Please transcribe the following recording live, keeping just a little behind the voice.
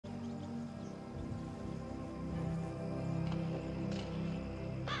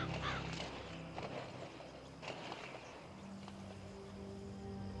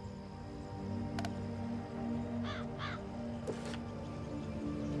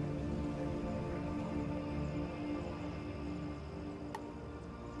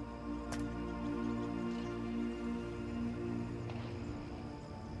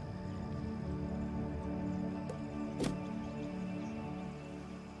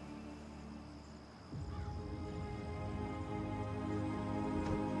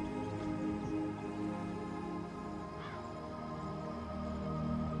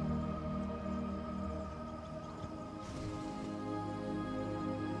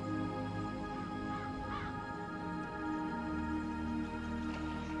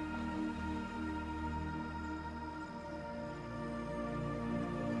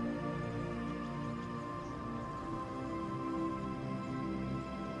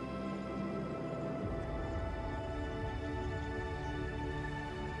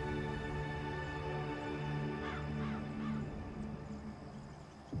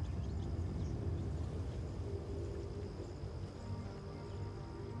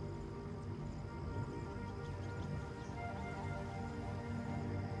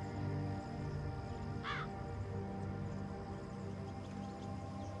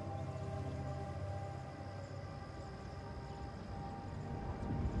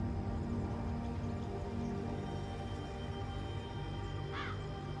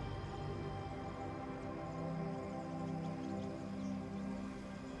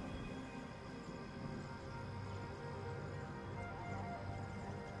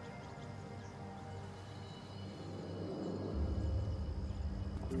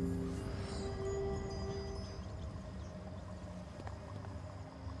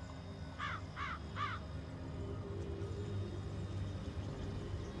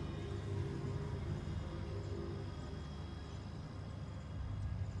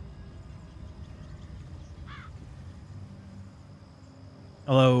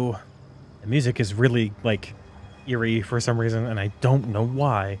Although the music is really like eerie for some reason, and I don't know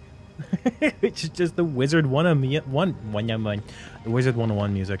why. It's just the Wizard 101, the Wizard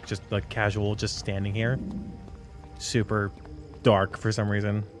 101 music, just like casual, just standing here, super dark for some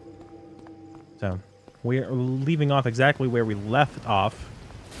reason. So we're leaving off exactly where we left off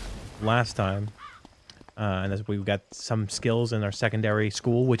last time, and as we've got some skills in our secondary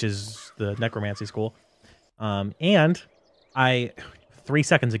school, which is the necromancy school, and I 3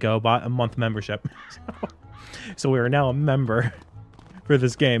 seconds ago bought a month membership, so we are now a member for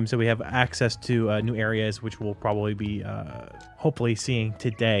this game, so we have access to new areas, which we'll probably be hopefully seeing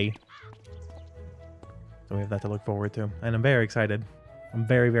today. So we have that to look forward to, and I'm very excited. I'm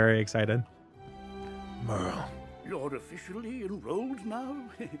very, very excited. Merle. You're officially enrolled now?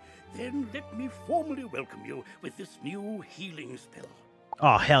 Then let me formally welcome you with this new healing spell.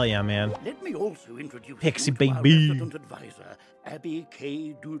 Oh, hell yeah, man. Let me also introduce Pixie you to our baby. resident advisor, Abby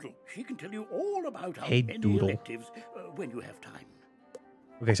K. Doodle. She can tell you all about our Hey, many Doodle. electives when you have time.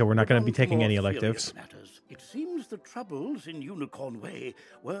 Okay, so we're not going to be But on taking more any serious electives. matters, it seems the troubles in Unicorn Way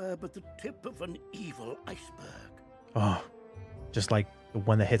were but the tip of an evil iceberg. Oh, just like the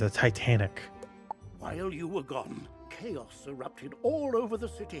one that hit the Titanic. While you were gone, chaos erupted all over the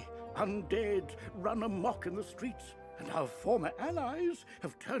city. Undead run amok in the streets, and our former allies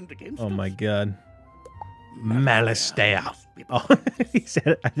have turned against us. Oh my god. Malestea. must be Oh, behind he this. said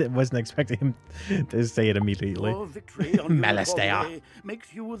it. I wasn't expecting him to say it immediately. Your victory on Malestea. Unicorn Way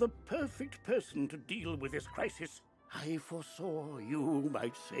makes you the perfect person to deal with this crisis. I foresaw you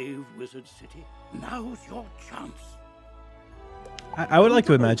might save Wizard City. Now's your chance. I would like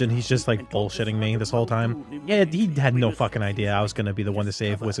to imagine he's just like bullshitting me this whole time. Yeah, he had no fucking idea I was going to be the one to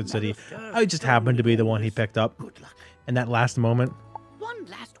save Wizard City. I just happened to be the one he picked up Good luck. in that last moment. One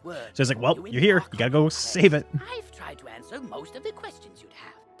last word. So it's like, well, You in you're here. our You gotta go save it. I've tried to answer most of the questions you'd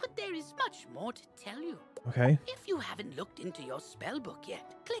have, but there is much more to tell you. Okay. If you haven't looked into your spell book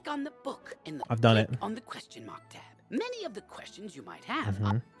yet, click on the book in the I've done click it. on the question mark tab. Many of the questions you might have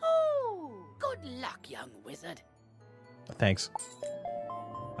Mhm. are... Oh, good luck, young wizard. Thanks.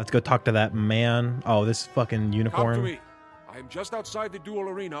 Let's go talk to that man. Oh, this fucking Come to unicorn. me. I am just outside the duel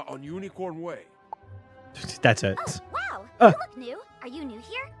arena on Unicorn Way. That's it. Oh, wow! Uh. You look new. Are you new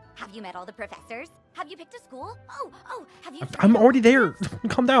here? Have you met all the professors? Have you picked a school? Oh, have you... I'm already there.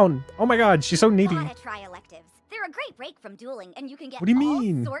 Calm down. Oh my god, she's so needy. Gotta try electives. They're a great break from dueling, and you can get What do you all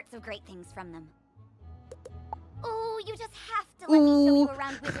mean? sorts of great things from them. Oh, you just have to let me show you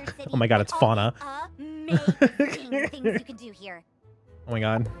around Wizard City. Oh my god, and it's all fauna. the amazing things you can do here. Oh my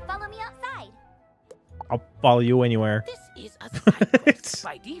god. Follow me outside. I'll follow you anywhere. This is a side quest.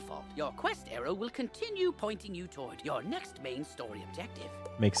 By default, your quest arrow will continue pointing you toward your next main story objective.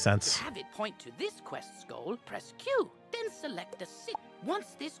 Makes To sense. have it point to this quest's goal, press Q, then select the city.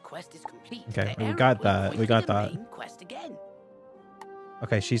 Once this quest is complete, Okay, the we arrow got will that, point we to got the that. main quest again.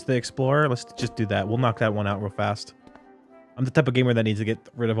 Okay, she's the explorer. Let's just do that. We'll knock that one out real fast. I'm the type of gamer that needs to get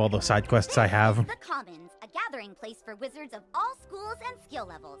rid of all the side quests I have. The Commons, a gathering place for wizards of all schools and skill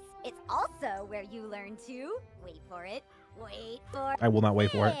levels. It's also where you learn to... Wait for it. Wait for... I will not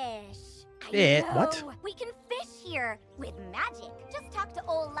wait for it. Fish. Eh, I what? know. We can fish here with magic. Just talk to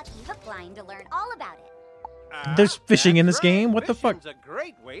old Lucky Hookline to learn all about it. There's fishing in That's this game? What the fuck? Fishing's a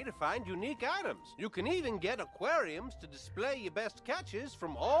great way to find unique items. You can even get aquariums to display your best catches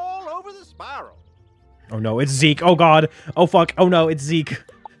from all over the spiral. Oh no, it's Zeke. Oh god. Oh fuck. Oh no, it's Zeke.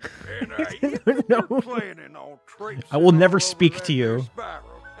 No. I will never speak to you.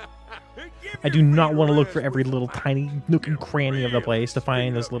 I do not want to look for every little tiny nook and cranny of the place to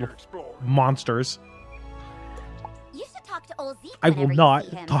find those little monsters. You should talk to old Zeke I will whenever you not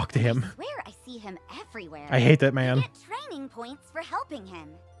see him. talk to him. I swear I see him everywhere. I hate that You man. get training points for helping him.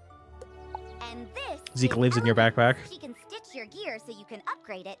 And this Zeke is lives in your Element. backpack. She can stitch your gear so you can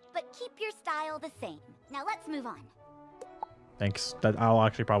upgrade it, but keep your style the same. Now let's move on. Thanks. That I'll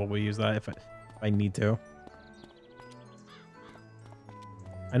actually probably use that if I need to.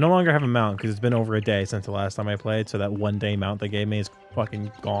 I no longer have a mount because it's been over a day since the last time I played, so that 1 day mount they gave me is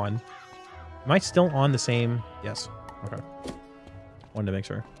fucking gone. Am I still on the same? Yes. Okay. Wanted to make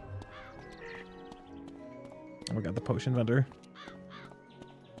sure. Oh, we got the potion vendor.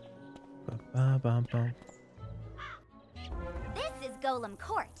 Ba-ba-bum-bum. This is Golem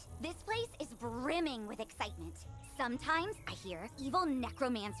Court. This place is brimming with excitement. Sometimes I hear evil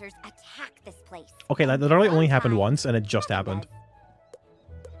necromancers attack this place. Okay, that literally only happened once, and it just happened.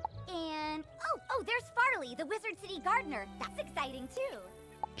 And oh, there's Farley, the Wizard City gardener. That's exciting too.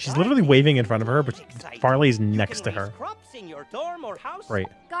 She's literally waving in front of her, but Farley's next to her. Crops in your dorm or house. Right.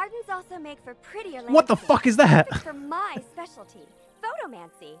 Gardens also make for prettier What the landscapes, fuck is that? perfect for my specialty,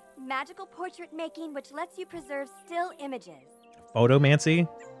 photomancy, magical portrait making which lets you preserve still images. Photomancy?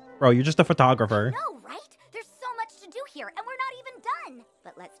 Bro, you're just a photographer. No, right? There's so much to do here, and we're not even done.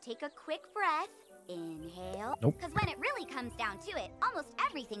 But let's take a quick breath. Inhale. Nope. Because when it really comes down to it, almost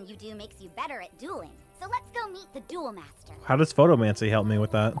everything you do makes you better at dueling. So let's go meet the duel master. How does photomancy help me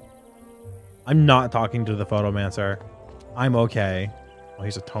with that? I'm not talking to the photomancer. I'm okay. Oh,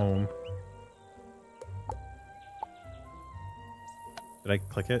 he's a tome. Did I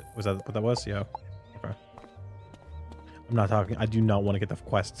click it? Was that what that was? Yeah. Okay. I'm not talking. I do not want to get the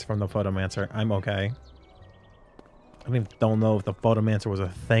quests from the photomancer. I'm okay. I don't know if the photomancer was a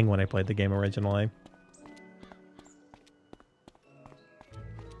thing when I played the game originally.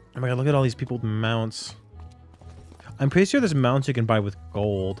 Oh my god, look at all these people with mounts. I'm pretty sure there's mounts you can buy with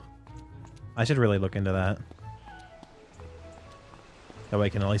gold. I should really look into that. That way I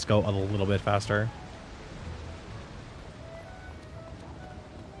can at least go a little bit faster.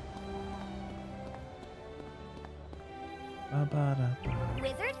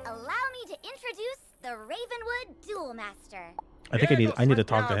 Wizard, allow me to introduce the Ravenwood Duel Master. I think I need to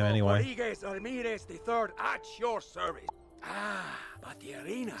talk to him anyway. Rodriguez Ramirez III at your service. Ah, but the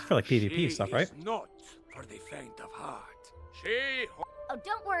arena. It's for like PvP stuff, right? Is not for the faint of heart. She. Oh,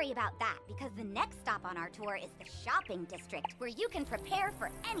 don't worry about that, because the next stop on our tour is the shopping district, where you can prepare for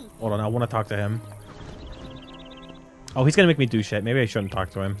anything. Hold on, I want to talk to him. Oh, he's gonna make me do shit. Maybe I shouldn't talk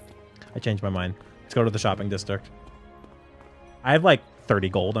to him. I changed my mind. Let's go to the shopping district. I have like 30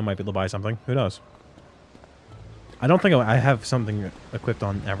 gold. I might be able to buy something. Who knows? I don't think I have something equipped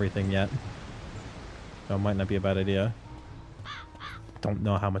on everything yet. So it might not be a bad idea. Don't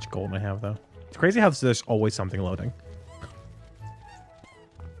know how much gold I have, though. It's crazy how there's always something loading.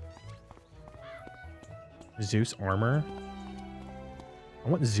 Zeus armor? I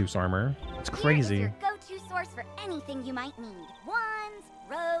want Zeus armor. It's crazy. Here is your go-to source for anything you might need. Wands,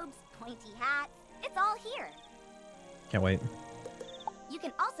 robes, pointy hats. It's all here. Can't wait. You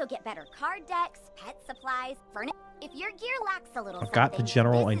can also get better card decks, pet supplies, furniture. If your gear lacks a little I've got the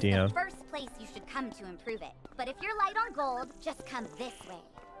general this idea. is the first place you should come to improve it. But if you're light on gold, just come this way.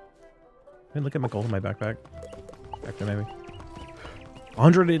 Hey, look at my gold in my backpack. Back there, maybe.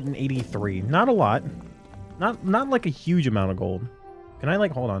 183. Not a lot. Not like a huge amount of gold. Can I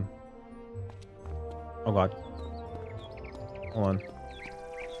like hold on? Oh god. Hold on.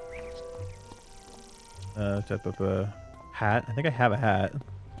 Hat. I think I have a hat.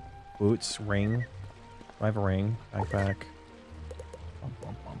 Boots, ring. Do I have a ring? Backpack.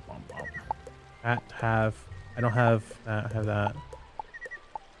 Hat, have. I don't have that. I have that.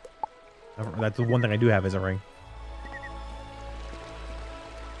 That's the one thing I do have is a ring.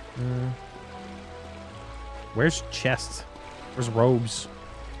 Where's chests? Where's robes?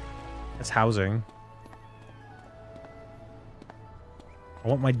 That's housing. I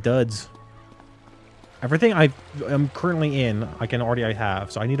want my duds. Everything I am currently in, I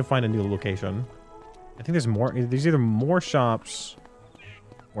have. So I need to find a new location. I think there's more. There's either more shops,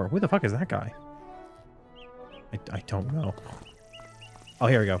 or who the fuck is that guy? I don't know. Oh,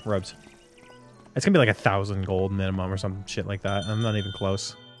 here we go. Robes. It's gonna be like 1,000 gold minimum or some shit like that. I'm not even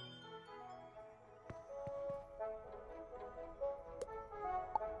close.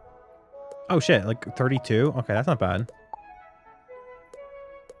 Oh shit, like 32? Okay, that's not bad.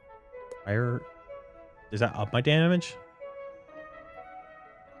 Fire. Does that up my damage?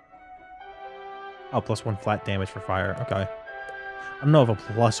 Oh, +1 flat damage for fire. Okay. I don't know if a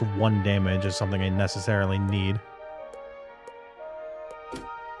 +1 damage is something I necessarily need.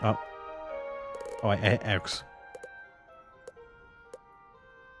 Oh. Oh, I X.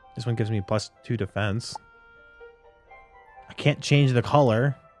 This one gives me +2 defense. I can't change the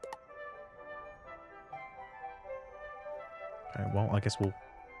color. Okay, well, I guess we'll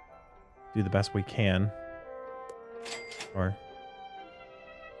do the best we can. Or...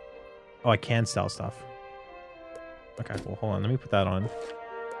 Oh, I can sell stuff. Okay, well, hold on. Let me put that on.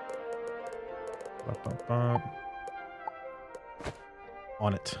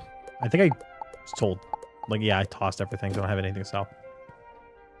 On it. I think I sold... Like, yeah, I tossed everything, so I don't have anything to sell.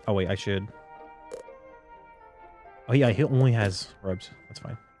 Oh, wait, I should... Oh, yeah, he only has robes. That's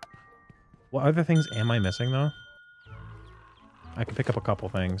fine. What other things am I missing, though? I can pick up a couple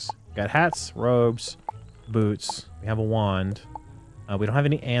things. Got hats, robes, boots. We have a wand. We don't have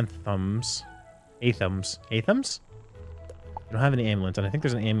any anthems. Athems. Athems? We don't have any amulets, and I think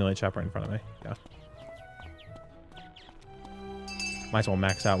there's an amulet shop right in front of me. Yeah. Might as well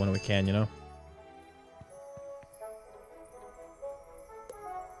max out when we can, you know?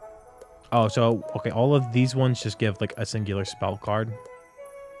 Oh, so, okay, all of these ones just give, like, a singular spell card.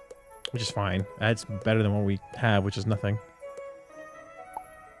 Which is fine. That's better than what we have, which is nothing.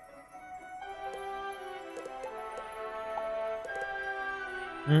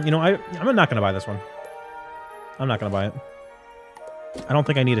 You know, I'm not gonna buy this one. I'm not gonna buy it. I don't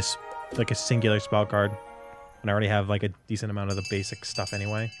think I need a singular spell card when I already have like a decent amount of the basic stuff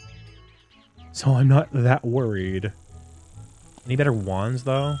anyway. So I'm not that worried. Any better wands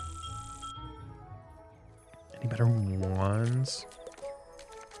though? Any better wands?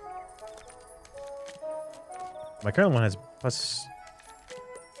 My current one has plus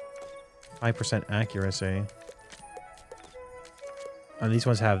 5% accuracy. And these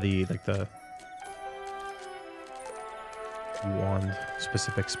ones have the wand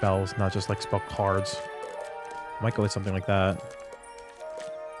specific spells, not just like spell cards. Might go with something like that.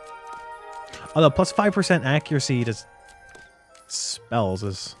 Although plus 5% accuracy to spells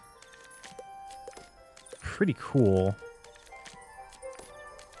is pretty cool.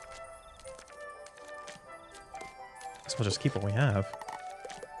 Guess we'll just keep what we have.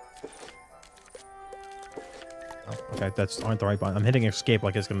 Oh, okay, that's aren't the right button. I'm hitting escape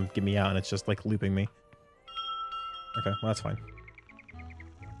like it's gonna get me out, and it's just like looping me. Okay, well that's fine.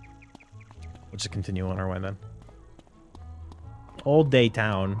 We'll just continue on our way then. Old Day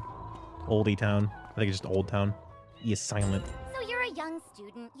Town. Oldie Town. I think it's just Old Town. E is silent. So you're a young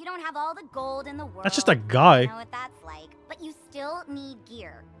student. You don't have all the gold in the world. That's just a guy. You know what that's like. But you still need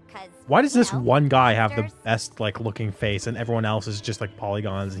gear. Cause why does this one guy have the best like looking face and everyone else is just like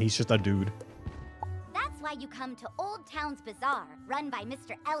polygons and he's just a dude? That's why you come to Old Town's Bazaar, run by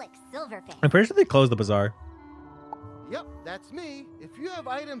Mr. Alex Silverfin. I'm pretty sure they closed the bazaar. Yep, that's me. If you have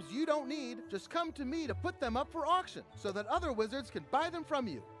items you don't need, just come to me to put them up for auction so that other wizards can buy them from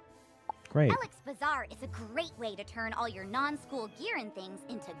you. Great. Alex Bazaar is a great way to turn all your non-school gear and things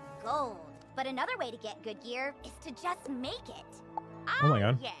into gold. But another way to get good gear is to just make it. Oh my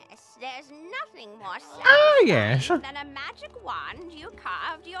god. Yes, there's nothing more yes. than a magic wand you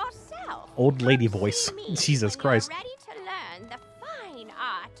carved yourself. Old lady voice. Jesus Christ. You're ready to learn the fine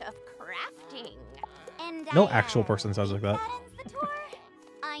art of crafting. And No actual person sounds like that. ends the tour.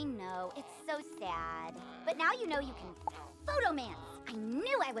 I know, it's so sad. But now you know you can photomance. I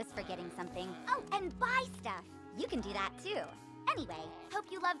knew I was forgetting something. Oh, and buy stuff. You can do that too. Anyway, hope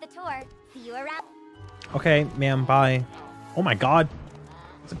you love the tour. See you around. Okay, ma'am, bye. Oh my god.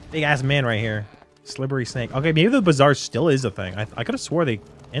 It's a big ass man right here. Slippery snake. Okay, maybe the bazaar still is a thing. I could have swore they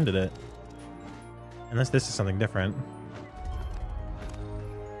ended it. Unless this is something different.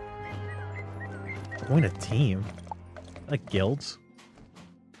 Join a team. Like guilds.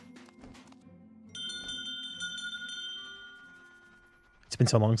 It's been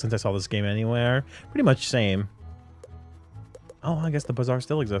so long since I saw this game anywhere. Pretty much same. Oh, I guess the bazaar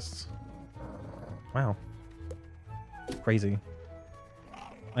still exists. Wow. Crazy.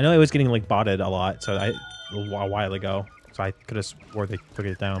 I know it was getting like botted a lot, so a while ago. So I could have swore they took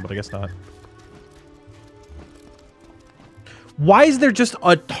it down, but I guess not. Why is there just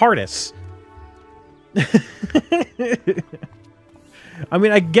a TARDIS? I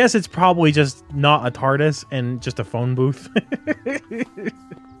mean, I guess it's probably just not a TARDIS and just a phone booth.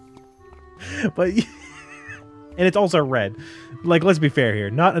 But and it's also red. Like, let's be fair here.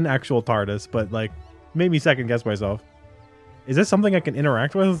 Not an actual TARDIS, but like made me second guess myself. Is this something I can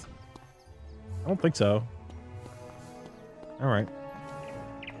interact with? I don't think so. Alright.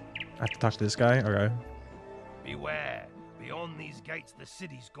 I have to talk to this guy? Okay. Beware. Beyond these gates, the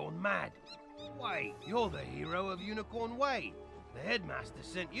city's gone mad. Wait, you're the hero of Unicorn Way. The headmaster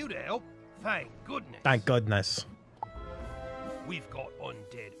sent you to help. Thank goodness. Thank goodness. We've got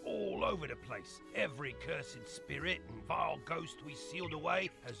undead all over the place. Every cursed spirit and vile ghost we sealed away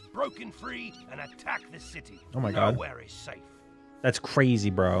has broken free and attacked the city. Oh my god. Nowhere is safe. That's crazy,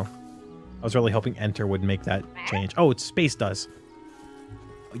 bro. I was really hoping Enter would make that change. Oh, it's Space does.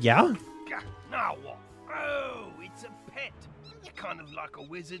 Yeah? Now what? Oh, it's a pet. You're kind of like a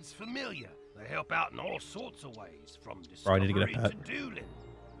wizard's familiar. They help out in all sorts of ways, from Bro, I need to discovery get a pet. to dueling.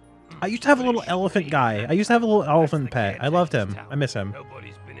 I used to have a little elephant guy. I used to have a little elephant pet. I loved him. I miss him.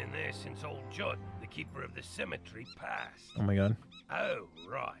 Nobody's been in there since old Judd, the keeper of the cemetery, passed. Oh my god. Oh,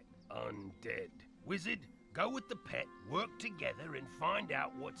 right. Undead. Wizard, go with the pet, work together, and find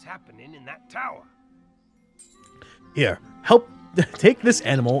out what's happening in that tower. Here, help take this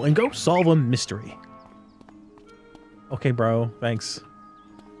animal and go solve a mystery. Okay, bro. Thanks.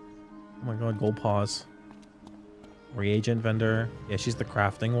 Oh my god, gold paws. Reagent vendor. Yeah, she's the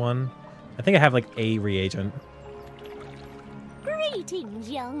crafting one. I think I have like a reagent. Greetings,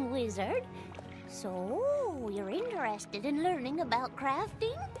 young wizard. So, you're interested in learning about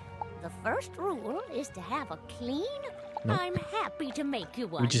crafting? The first rule is to have a clean... Nope. I'm happy to make you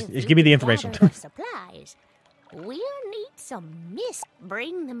one. Just give me the information. Supplies. We'll need some mist.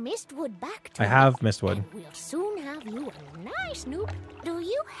 Bring the mistwood back to I have mistwood. and we'll soon have you a nice new... Do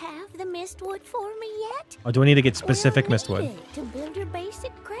you have the mistwood for me yet? Oh, do I need to get specific We'll mistwood? need it to build your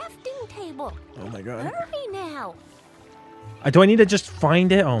basic crafting table. Oh my god. Hurry now. Do I need to just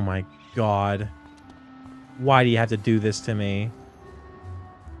find it? Oh my god. Why do you have to do this to me?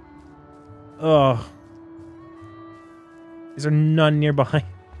 Ugh. Is there none nearby?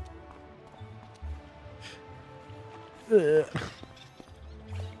 Ugh.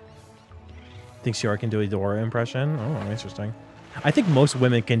 Think Shiora can do a Dora impression? Oh, interesting. I think most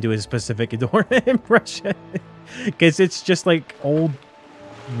women can do a specific Dora impression. Because it's just like old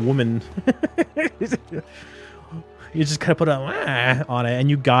woman. You just gotta put a on it and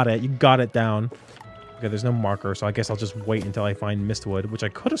you got it. You got it down. Okay, there's no marker, so I guess I'll just wait until I find mistwood, which I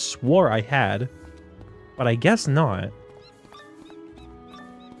could have swore I had. But I guess not.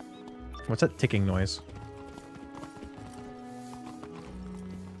 What's that ticking noise?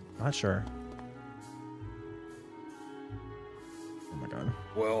 Not sure. Oh my god.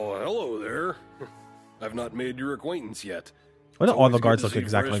 Well, hello there. I've not made your acquaintance yet. Why do all the It's always guards good look to see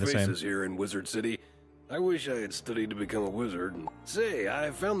exactly fresh the same? faces here in Wizard City. I wish I had studied to become a wizard. Say,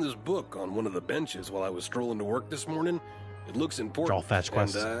 I found this book on one of the benches while I was strolling to work this morning. It looks important. All fetch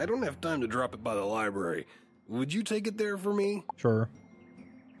quests. And I don't have time to drop it by the library. Would you take it there for me? Sure.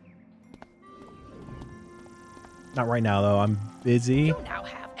 Not right now, though. I'm busy. You now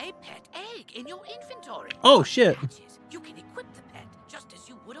have a pet egg in your inventory. Oh, shit. You can equip the pet just as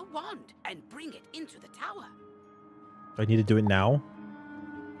you would a wand and bring it into the tower. Do I need to do it now?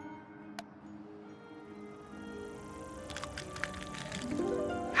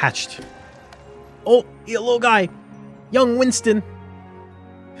 Hatched. Oh, you little guy. Young Winston.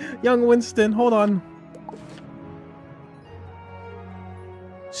 Young Winston, hold on.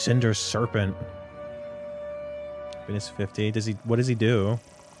 Cinder Serpent. Fitness 50. What does he do?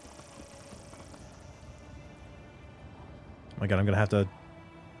 Oh my god, I'm gonna have to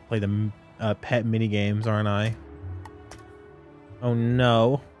play the pet mini games, aren't I? Oh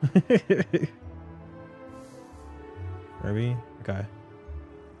no. Kirby? Okay.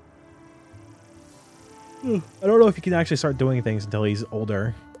 I don't know if he can actually start doing things until he's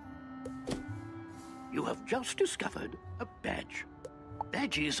older. You have just discovered a badge.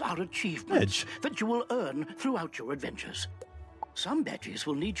 Badges are achievements that you will earn throughout your adventures. Some badges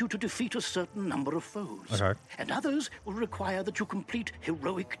will need you to defeat a certain number of foes, Okay. and others will require that you complete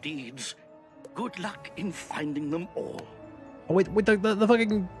heroic deeds. Good luck in finding them all. Oh wait, the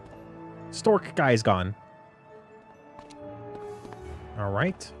fucking stork guy's gone. All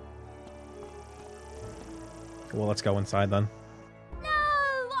right. Well, let's go inside then. No,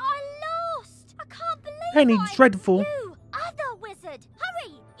 I lost. I can't believe Penny I... Dreadful. You, other wizard,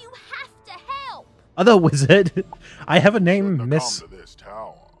 hurry! You have to help. Other wizard. I have a name, Miss Come to this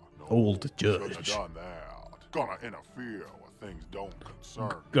tower. No, Old shouldn't have Judge. done that. Gonna interfere with things don't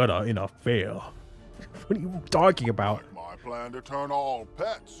concern. Gonna interfere. What are you talking about? My plan to turn all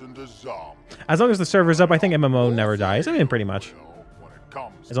pets into zombies. As long as the server's up, I think MMO never dies. I mean, pretty much. When it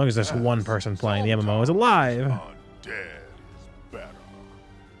comes As long as there's one person playing, the MMO is alive. dead is better.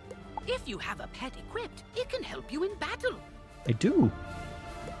 If you have a pet equipped, it can help you in battle. I do.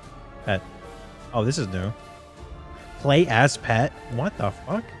 Pet. Oh, this is new. Play as pet? What the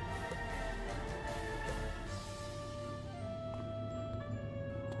fuck?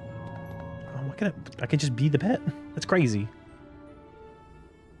 Oh, what can I can just be the pet? That's crazy.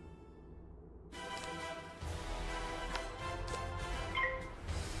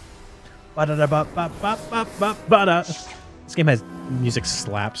 Ba-da-da-ba-ba-ba-ba-ba-da. This game has music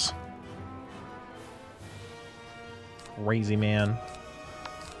slaps. Crazy, man.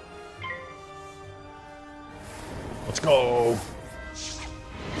 Let's go.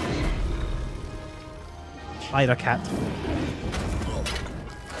 Spider cat.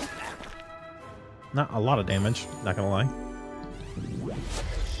 Not a lot of damage, not gonna lie.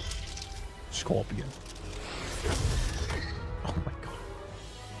 Scorpion. Oh my god.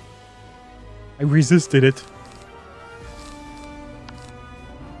 I resisted it.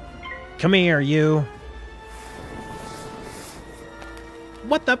 Come here, you.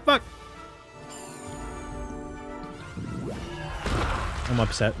 What the fuck? I'm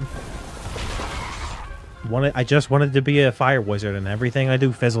upset. I just wanted to be a fire wizard, and everything I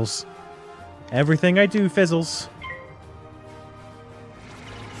do fizzles. Everything I do fizzles.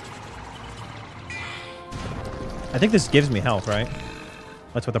 I think this gives me health, right?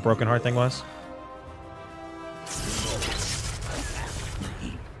 That's what the broken heart thing was.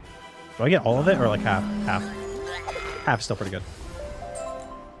 Do I get all of it, or like half? Half. Half's still pretty good.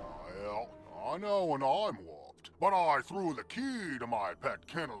 Well, I know when I'm whooped. but I threw the key to my pet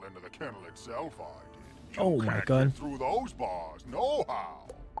kennel into the kennel itself, I did. Oh You my can't God. get through those bars, no how.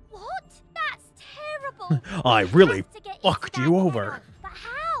 What? That's terrible. I really have to get fucked into you that over. kennel. But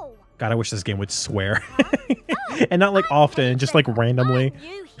how? God, I wish this game would swear. And not like often, just like randomly. I'm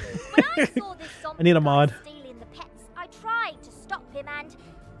new here. When I saw this zombie I need a guy mod. stealing the pets, I tried to stop him, and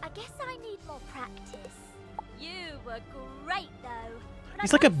I guess I need more practice. You were great, though. But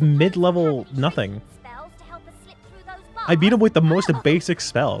He's I like a don't suppose you mid-level have any nothing. training spells to help us slip through those bars? I beat him with the most Oh. basic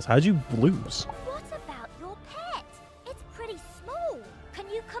spells. How'd you lose? What about your pet? It's pretty small. Can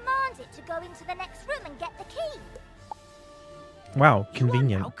you command it to go into the next room and get the key? Wow, You are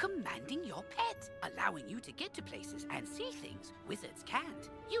convenient. now commanding your pet, allowing you to get to places and see things wizards can't.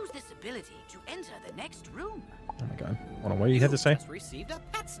 Use this ability to enter the next room. Oh my God. Hold on, what do you have to say? Just received a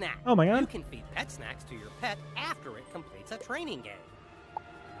pet snack. Oh my God. You can feed pet snacks to your pet after it completes a training game.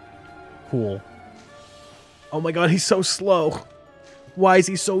 Cool. Oh my God, he's so slow. Why is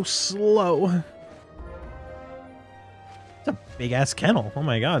he so slow? It's a big ass kennel. Oh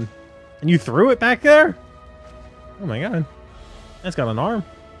my God. And you threw it back there? Oh my God. That's got an arm.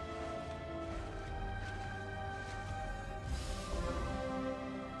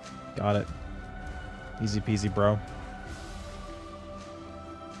 Got it. Easy peasy, bro.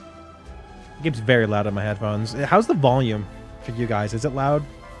 The game's very loud on my headphones. How's the volume for you guys? Is it loud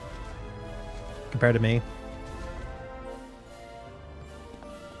compared to me?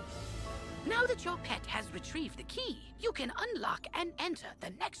 Now that your pet has retrieved the key, you can unlock and enter the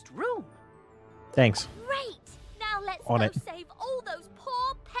next room. Thanks. Great. Now let's On go it. save all those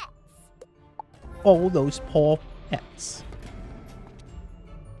poor pets. All those poor pets.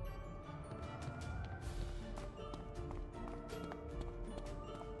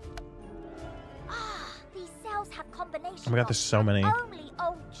 These cells have combinations. Oh my God, there's so many. Only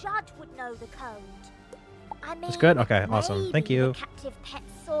old Judge would know the code. I mean, It's good? Okay, awesome. Thank maybe you. The captive pet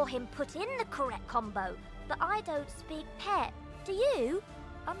saw him put in the correct combo, but I don't speak pet. Do you?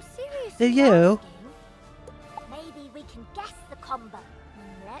 I'm seriously Do you? asking. Maybe we can guess the combo.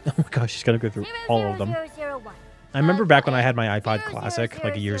 Oh my gosh, she's gotta go through all of them. 00001. I remember back when I had my iPod Classic,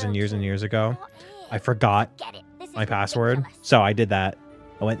 like years and years and years ago. I forgot Get it. This is my password, ridiculous. so I did that.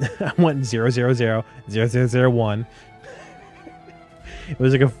 I went 0000001. It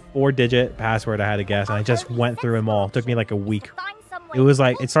was like a 4-digit password I had to guess, and I just went through them all. It took me like a week. Find some way It was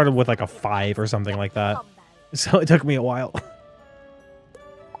like to it started with like a 5 or something like that, combo. so it took me a while. It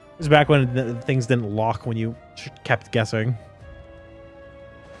was back when the things didn't lock when you kept guessing.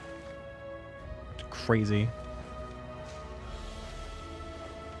 Crazy.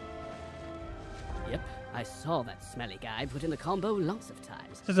 Yep, I saw that smelly guy put in the combo lots of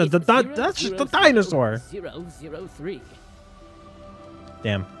times. That's just a dinosaur. 003.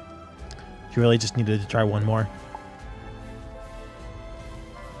 Damn. She really just needed to try one more.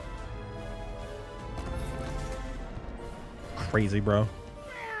 Crazy, bro.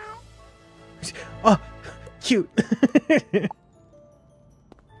 Oh, cute.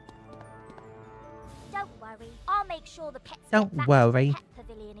 Don't worry, I'll make sure the pets Don't get back worry. to the pet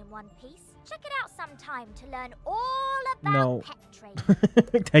pavilion in one piece. Check it out sometime to learn all about No. pet training.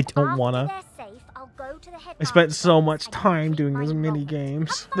 I don't After wanna. they're safe, I'll go to the I spent so headmaster's much and time complete doing my those mini role.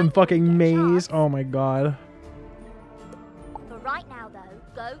 games. Have The fun fucking when you get a maze. chance. Oh my god. For right now, though,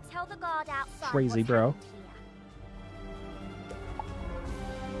 go tell the guard outside Crazy, what's bro. happened here.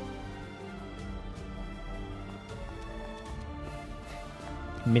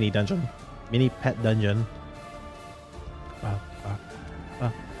 Mini dungeon. Mini pet dungeon.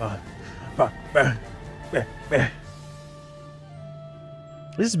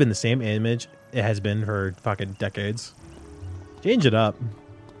 This has been the same image it has been for fucking decades. Change it up.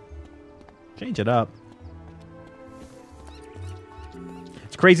 Change it up.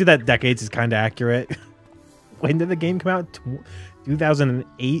 It's crazy that decades is kind of accurate. When did the game come out?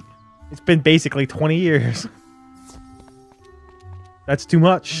 2008? It's been basically 20 years. That's too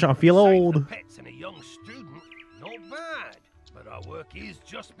much. I feel old. Pets and a young student, not bad. But our work is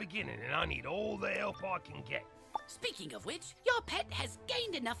just beginning, and I need all the help I can get. Speaking of which, your pet has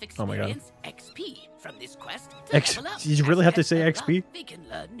gained enough Oh my God. experience, XP, from this quest to level up. Did you really As have to pets say level XP? up, they can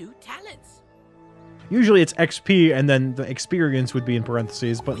learn new talents. Usually it's XP and then the experience would be in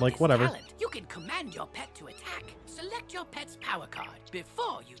parentheses, but like whatever. Talent, you can command your pet to attack. Select your pet's power card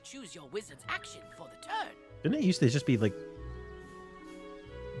before you choose your wizard's action for the turn. Didn't it used to just be like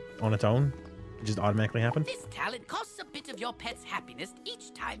on its own? It just automatically happen? This talent costs a bit of your pet's happiness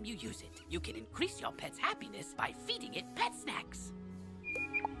each time you use it. You can increase your pet's happiness by feeding it pet snacks.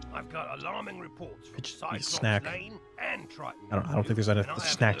 I've got alarming reports from Could just be Cyclops snack. Lane and Triton. I don't think there's any And I haven't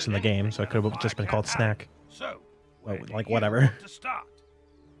snacks in the heard game, so it anything could have just been called about my snack. campaign. So, Oh, like, whatever. To start?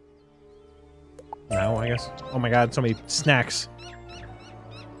 Now, I guess. Oh my god, so many snacks.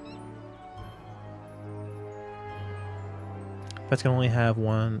 Pets can only have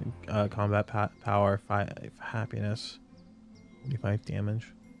one combat power, 5 happiness, 25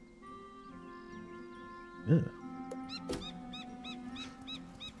 damage. Ew.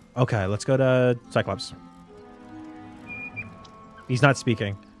 Okay, let's go to Cyclops. He's not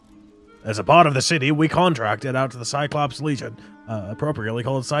speaking. As a part of the city, we contracted out to the Cyclops Legion, appropriately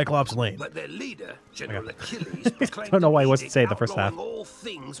called Cyclops Lane. But their leader, General Achilles, proclaimed Don't know why he wasn't saying the first half. outlawing all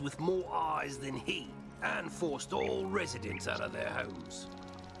things with more eyes than he, and forced all residents out of their homes.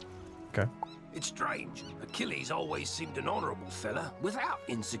 Okay. It's strange. Achilles always seemed an honorable fella, without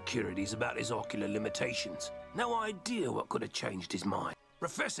insecurities about his ocular limitations. No idea what could have changed his mind.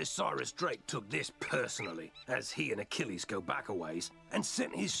 Professor Cyrus Drake took this personally, as he and Achilles go back a ways, and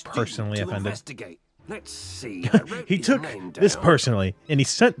sent his student to investigate. Let's see. I wrote He his took name down. this personally, and he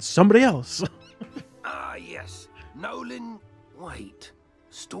sent somebody else. Ah, yes. Nolan. Wait.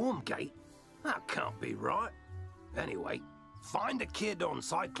 Stormgate? That can't be right. Anyway, find a kid on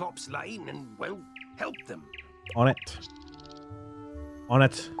Cyclops Lane and, well, help them. On it. On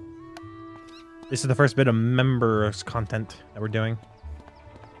it. This is the first bit of members content that we're doing.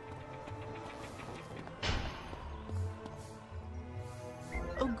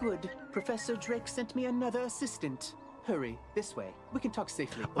 Oh, good. Professor Drake sent me another assistant. Hurry, this way. We can talk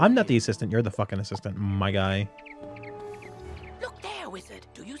safely. I'm not the assistant. You're the fucking assistant, my guy. Look there, wizard.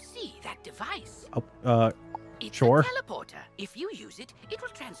 Do you see that device? Oh, It's sure. a teleporter. If you use it, it will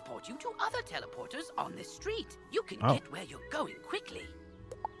transport you to other teleporters on this street. You can Oh. get where you're going quickly.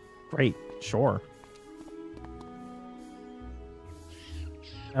 Great, sure.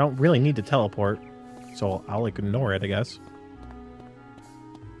 I don't really need to teleport, so I'll ignore it, I guess.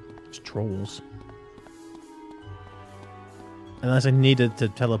 It's trolls. Unless I needed to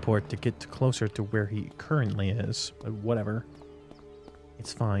teleport to get closer to where he currently is, but whatever.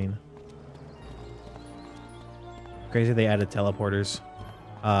 It's fine. Crazy they added teleporters.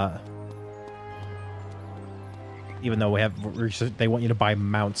 Even though they want you to buy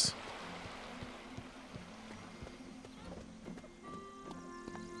mounts.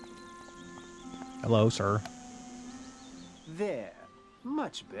 Hello, sir. There.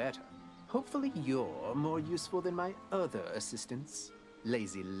 Much better. Hopefully you're more useful than my other assistants.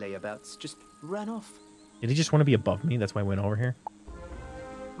 Lazy layabouts just run off. Did he just want to be above me? That's why I went over here.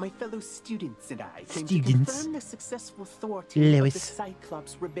 My fellow students and I came to Students. confirm the successful thwarting of the Lewis.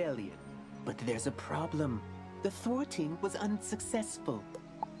 Cyclops Rebellion. But there's a problem. The thwarting was unsuccessful,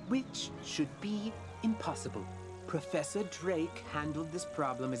 which should be impossible. Professor Drake handled this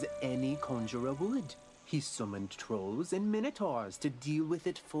problem as any conjurer would. He summoned trolls and minotaurs to deal with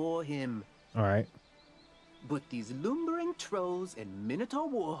it for him. All right. But these lumbering trolls and minotaur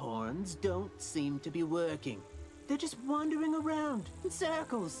warhorns don't seem to be working. They're just wandering around in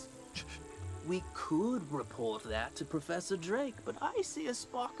circles. We could report that to Professor Drake, but I see a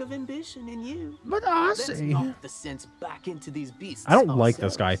spark of ambition in you. But I Let's see. knock the sense back into these beasts. I don't like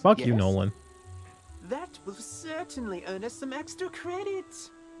this guy. ourselves, Fuck you, yes? Nolan. That will certainly earn us some extra credit.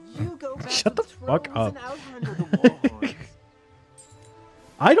 You go back Shut to the fuck trolls up. and I'll handle the warhorns.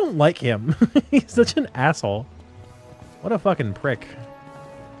 I don't like him. He's such an asshole. What a fucking prick.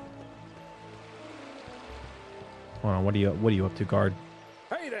 Hold on, what are you up to, guard?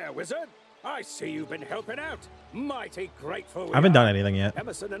 Hey there, wizard. I see you've been helping out. Mighty grateful. I haven't done anything yet.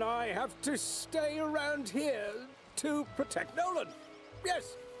 Emerson and I have to stay around here to protect Nolan.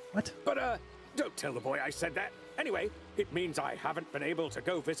 Yes. What? But, don't tell the boy I said that. Anyway, it means I haven't been able to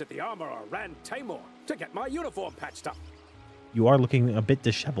go visit the armorer Rand Tamor to get my uniform patched up. You are looking a bit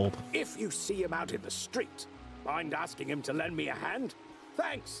disheveled. If you see him out in the street, mind asking him to lend me a hand?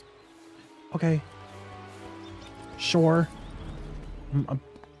 Thanks. Okay. Sure.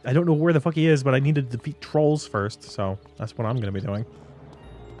 I don't know where the fuck he is, but I need to defeat trolls first, so that's what I'm going to be doing.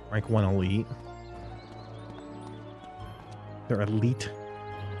 Rank 1 elite. They're elite.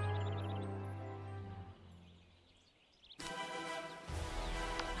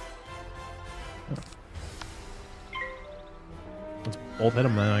 Let's both hit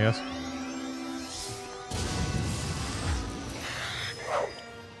him then, I guess.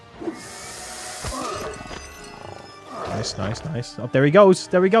 Nice, nice, nice. Oh, there he goes.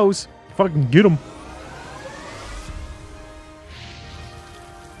 There he goes. Fucking get him.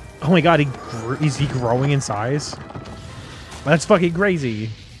 Oh my god, is he growing in size? That's fucking crazy.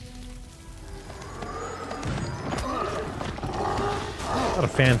 A lot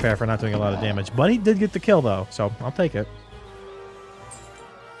of fanfare for not doing a lot of damage. But he did get the kill, though, so I'll take it.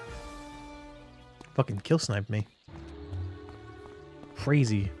 Fucking kill sniped me.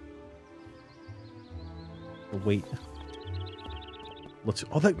 crazy. The weight. Looks.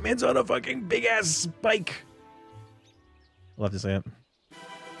 Oh, that man's on a fucking big ass spike. I'll have to say it.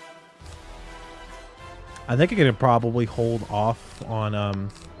 I think I could probably hold off on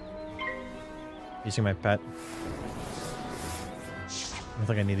using my pet. I don't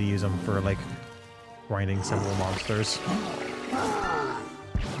think I need to use them for like grinding simple monsters.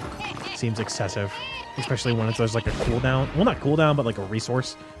 Seems excessive, especially when there's like a cooldown. Well, not cooldown, but like a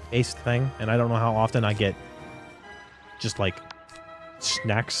resource-based thing. And I don't know how often I get just like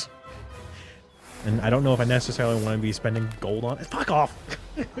snacks. And I don't know if I necessarily want to be spending gold on it. Fuck off!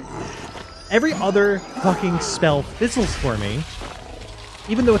 Every other fucking spell fizzles for me.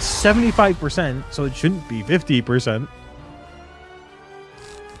 Even though it's 75%, so it shouldn't be 50%.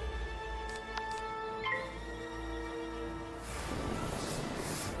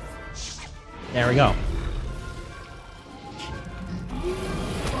 There we go.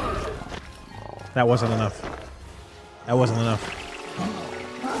 That wasn't enough. That wasn't enough.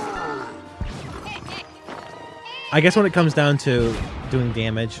 I guess when it comes down to doing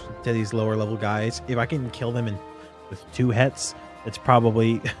damage to these lower level guys, if I can kill them with 2 hits, it's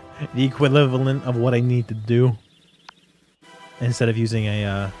probably the equivalent of what I need to do. Instead of using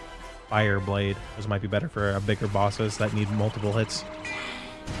a fire blade. Those might be better for bigger bosses that need multiple hits.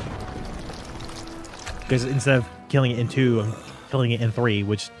 Because instead of killing it in 2, I'm killing it in 3,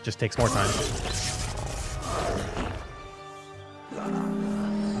 which just takes more time.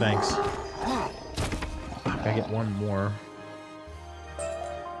 Thanks. I get one more.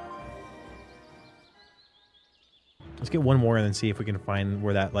 Let's get one more and then see if we can find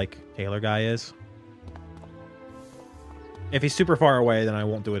where that, like, Taylor guy is. If he's super far away, then I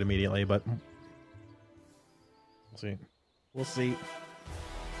won't do it immediately, but... we'll see. We'll see.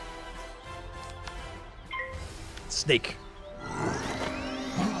 Snake.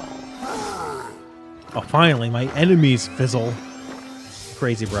 Oh, finally, my enemies fizzle.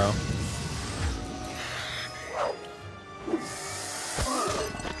 Crazy, bro.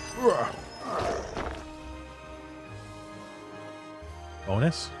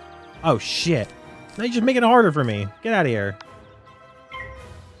 Bonus? Oh, shit. Now you're just making it harder for me. Get out of here.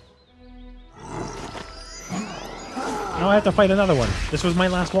 Now I have to fight another one. This was my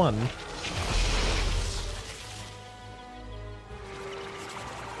last one.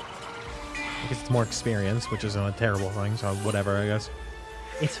 I guess it's more experience, which isn't a terrible thing, so whatever, I guess.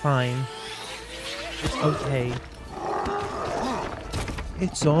 It's fine. It's okay.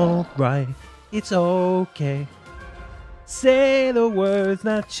 It's alright. It's okay. Say the words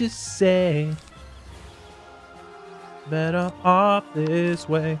that you say. Better off this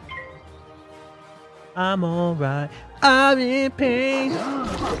way. I'm alright. I'm in pain.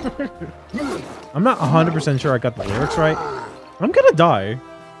 I'm not 100% sure I got the lyrics right. I'm gonna die.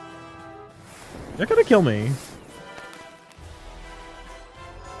 They're gonna kill me.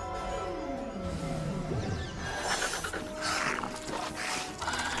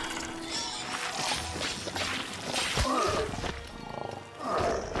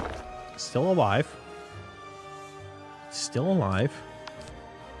 Still alive. Still alive.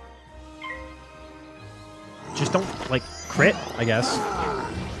 Just don't, like, crit, I guess.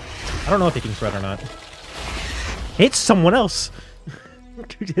 I don't know if he can crit or not. Hit someone else!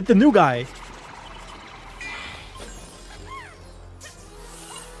 Hit the new guy!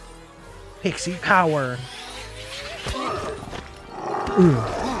 Pixie power!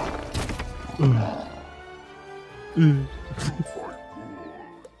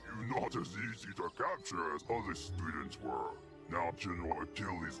 Not as easy to capture as other students were. Now General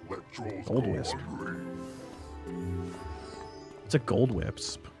Achilles let trolls Gold go Wisp. hungry. It's a gold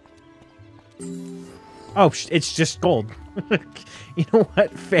wisp. Oh, it's just gold. You know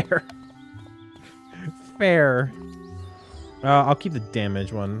what? Fair. Fair. I'll keep the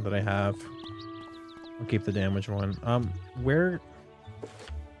damage one that I have. I'll keep the damage one. Where?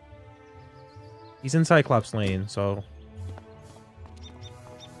 He's in Cyclops Lane, so...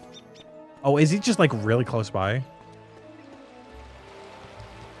 Oh, is he just, like, really close by?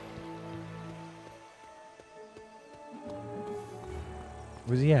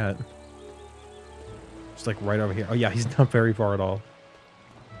 Where's he at? Just, like, right over here. Oh, yeah, he's not very far at all.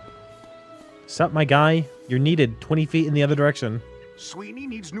 Sup, my guy? You're needed 20 feet in the other direction. Sweeney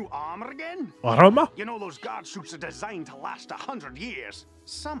needs new armor again? Armor? You know those guard suits are designed to last 100 years.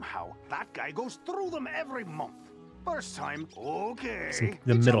 Somehow, that guy goes through them every month. First time, okay. It's in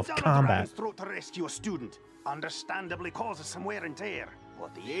the middle of combat. Throat to rescue a student. Understandably causes some wear and tear.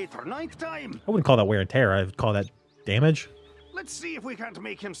 But the 8th or 9th time, I wouldn't call that wear and tear. I would call that damage. Let's see if we can't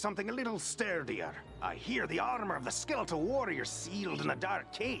make him something a little sturdier. I hear the armor of the skeletal warrior sealed in a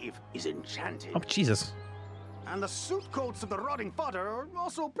dark cave is enchanted. Oh, Jesus. And the suit coats of the rotting fodder are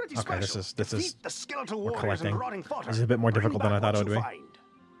also pretty Okay, special. this is the skeletal we're warriors and collecting. rotting fodder. This is a bit more difficult than I thought it would be. Find.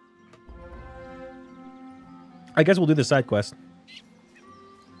 I guess we'll do the side quest.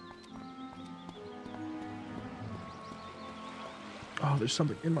 Oh, there's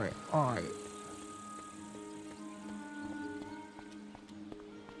something in my eye.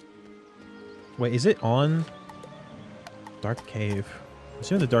 Wait, is it on Dark Cave? I'm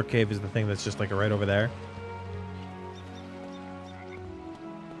assuming the Dark Cave is the thing that's just like right over there.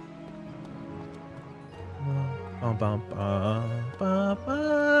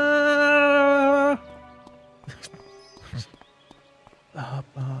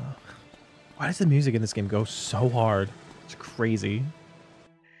 Why does the music in this game go so hard? It's crazy.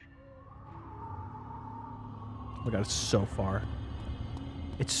 Oh my god, it's so far.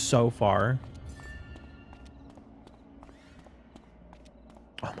 It's so far.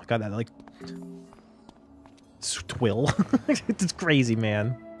 Oh my god, that like twill. It's crazy,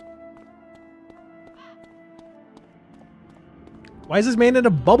 man. Why is this man in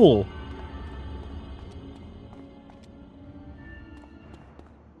a bubble?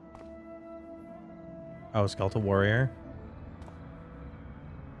 Oh, Skeletal Warrior.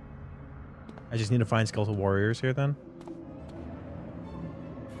 I just need to find Skeletal Warriors here then.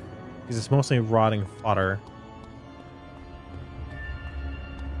 Because it's mostly rotting fodder.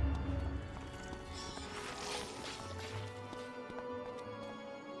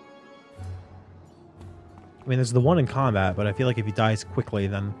 I mean, there's the one in combat, but I feel like if he dies quickly,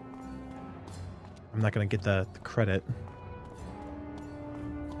 then I'm not going to get the credit.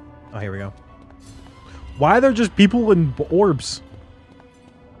 Oh, here we go. Why are there just people in orbs?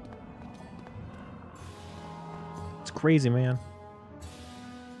 It's crazy, man.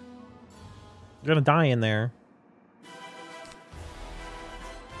 You're going to die in there.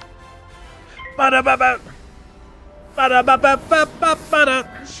 Ba-da-ba-ba! Ba-da-ba-ba-ba-ba-ba-da!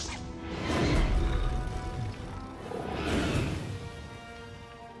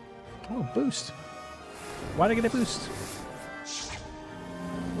 Oh, boost. Why did I get a boost?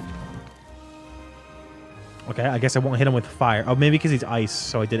 Okay, I guess I won't hit him with fire. Oh, maybe because he's ice,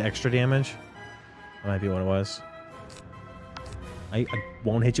 so I did extra damage. That might be what it was. I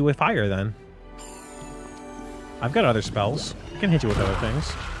won't hit you with fire, then. I've got other spells. I can hit you with other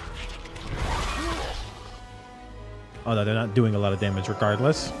things. Oh, no, they're not doing a lot of damage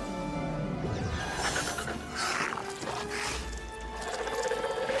regardless.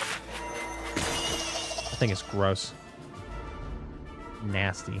 That thing is gross.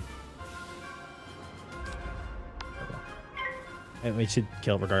 Nasty. And we should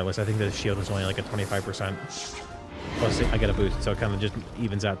kill it regardless. I think the shield is only like a 25%. Plus, I get a boost, so it kind of just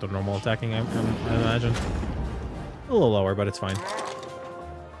evens out the normal attacking, I imagine. A little lower, but it's fine.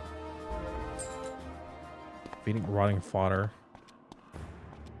 Feeding rotting fodder.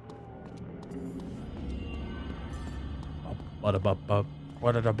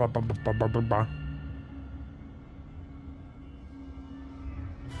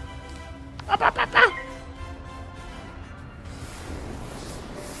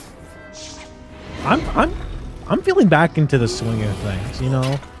 I'm feeling back into the swing of things, you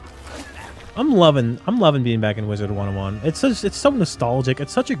know. I'm loving being back in Wizard 101. It's so nostalgic.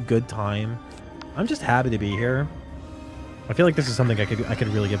 It's such a good time. I'm just happy to be here. I feel like this is something I could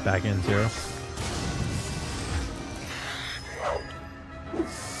really get back into.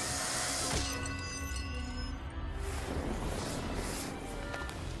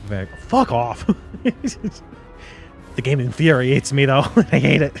 Fuck off. The game infuriates me though. I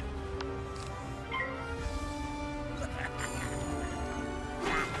hate it.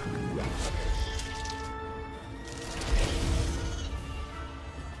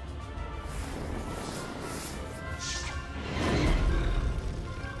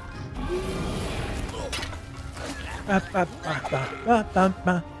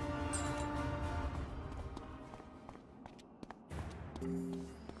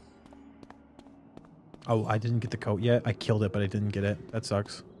 Oh, I didn't get the coat yet. I killed it, but I didn't get it. That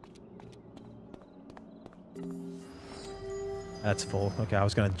sucks. That's full. Okay, I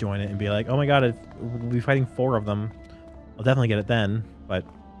was gonna join it and be like, oh my god, we'll be fighting 4 of them. I'll definitely get it then, but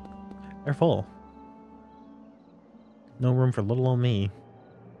they're full. No room for little old me.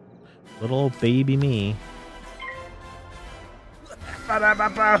 Little old baby me.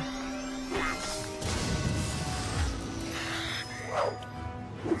 Ba-da-ba-ba.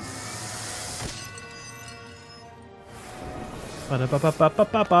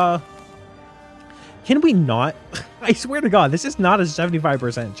 Ba-da-ba-ba-ba-ba-ba. Can we not? I swear to God, this is not a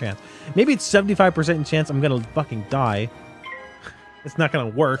 75% chance. Maybe it's 75% chance I'm gonna fucking die. It's not gonna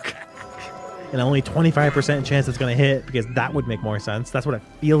work. And only 25% chance it's gonna hit, because that would make more sense. That's what it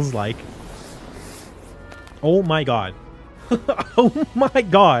feels like. Oh my God. Oh my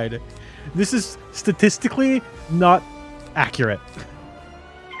God. This is statistically not accurate.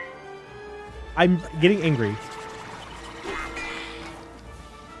 I'm getting angry.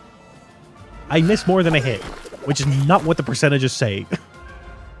 I miss more than I hit, which is not what the percentages say.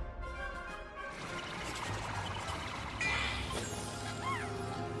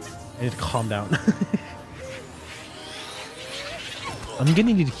 I need to calm down. I'm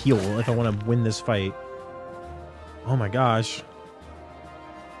gonna need to heal if I want to win this fight. Oh my gosh.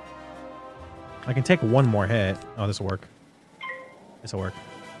 I can take one more hit. Oh, this will work. This will work.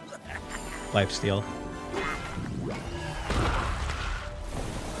 Lifesteal.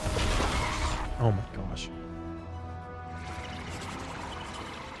 Oh my gosh.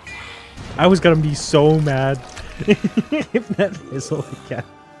 I was gonna be so mad if that missile again.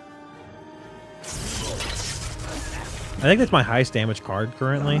 I think that's my highest damage card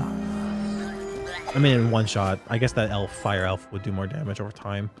currently. I mean, in one shot. I guess that elf, fire elf, would do more damage over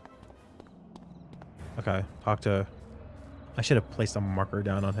time. Okay, talk to... I should have placed a marker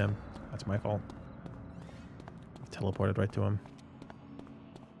down on him. That's my fault. Teleported right to him.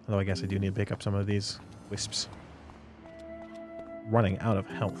 Although I guess I do need to pick up some of these wisps. Running out of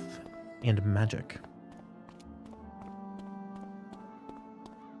health and magic.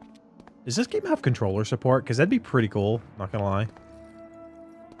 Does this game have controller support? Because that'd be pretty cool, not gonna lie.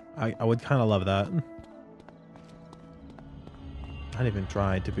 I would kind of love that. I hadn't even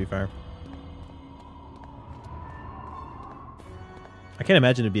tried, to be fair. I can't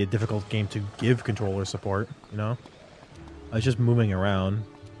imagine it'd be a difficult game to give controller support, you know? I was just moving around,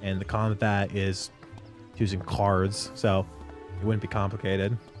 and the combat is using cards, so it wouldn't be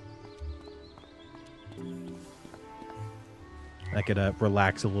complicated. I could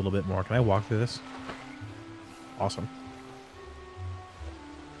relax a little bit more. Can I walk through this? Awesome.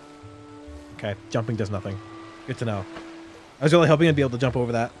 Okay, jumping does nothing. Good to know. I was really hoping I'd be able to jump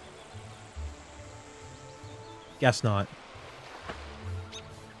over that. Guess not.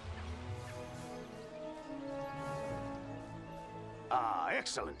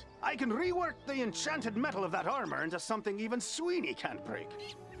 Excellent. I can rework the enchanted metal of that armor into something even Sweeney can't break.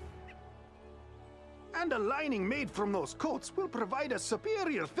 And a lining made from those coats will provide a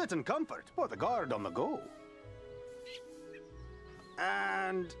superior fit and comfort for the guard on the go.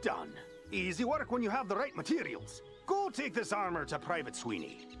 And done. Easy work when you have the right materials. Go take this armor to Private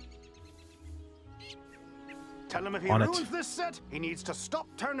Sweeney. Tell him if he ruins this set, he needs to stop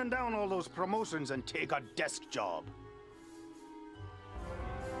turning down all those promotions and take a desk job.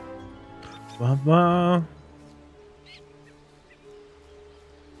 Mama.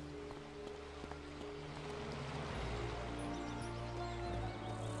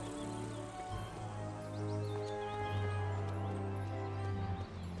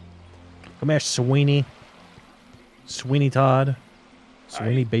 Come here, Sweeney. Sweeney Todd.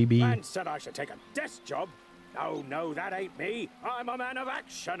 Sweeney baby. Man said I should take a desk job. No, no, that ain't me. I'm a man of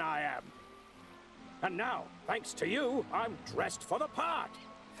action, I am. And now, thanks to you, I'm dressed for the part.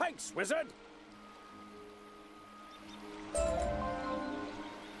 Thanks, wizard.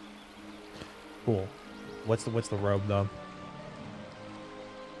 Cool. What's the robe though?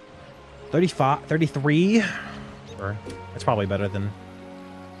 35, 33. Sure. That's probably better than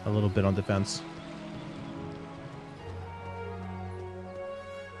a little bit on defense.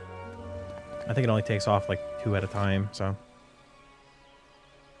 I think it only takes off like 2 at a time, so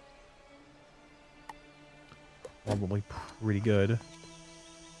probably pretty good.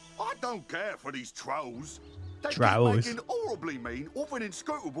 I don't care for these trolls. They keep Trolls. making horribly mean, often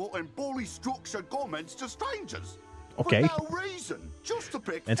inscrutable and poorly structured comments to strangers. Okay. For no reason, just to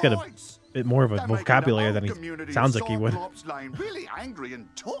pick And it's got a fights. bit more of a They're making vocabulary the than whole he community sounds of like he would. Cyclops Lane really angry and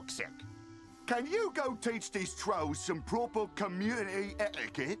toxic. Can you go teach these trolls some proper community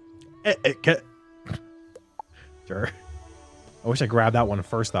etiquette? Etiquette. Sure. I wish I grabbed that one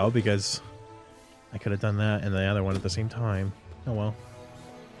first though, because I could have done that and the other one at the same time. Oh well.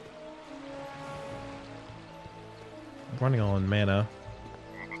 Running on mana.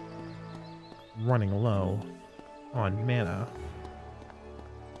 Running low on mana.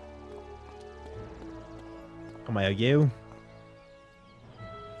 Come on, you.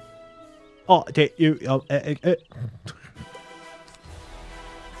 Oh, take you. Oh,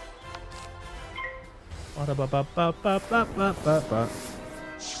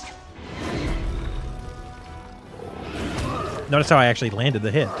 Notice how I actually landed the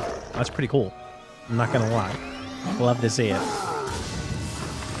hit. That's pretty cool. I'm not gonna lie. Love to see it.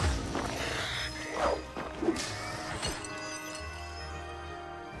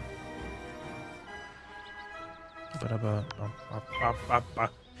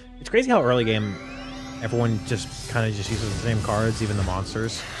 It's crazy how early game everyone just kind of just uses the same cards, even the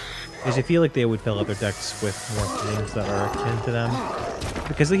monsters. Because I feel like they would fill out their decks with more things that are akin to them.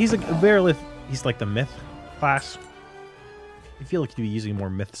 Because he's like he's like the myth class. I feel like he'd be using more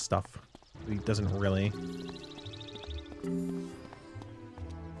myth stuff. But he doesn't really.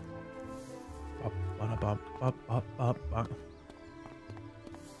 Oh my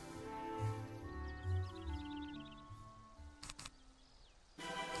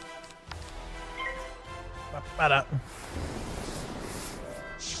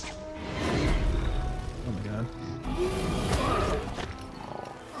god.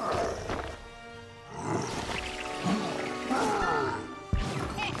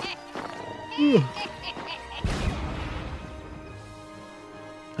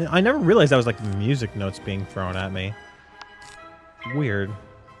 I never realized that was like music notes being thrown at me. Weird.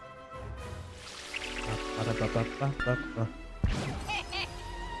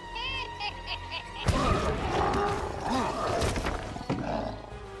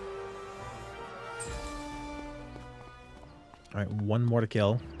 Alright, one more to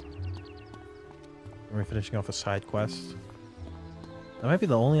kill. We're finishing off a side quest. That might be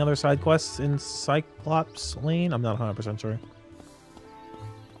the only other side quests in Cyclops Lane. I'm not 100% sure.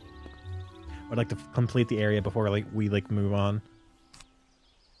 I'd like to complete the area before we move on.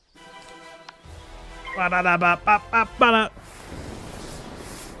 I've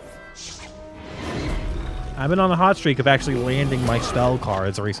been on a hot streak of actually landing my spell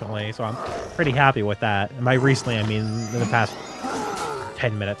cards recently, so I'm pretty happy with that. And by recently, I mean in the past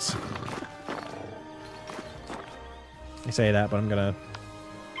 10 minutes. I say that, but I'm gonna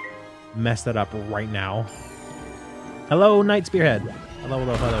mess that up right now. Hello, Knight Spearhead. Hello,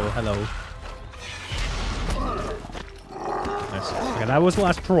 hello, hello, hello. Nice. Okay, that was the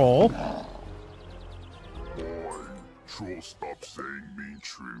last troll. Troll, stop saying mean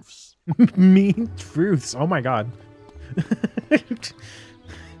truths. Mean truths. Oh my god.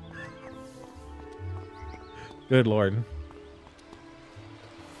 Good lord.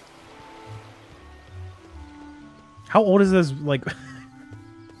 How old is this, like,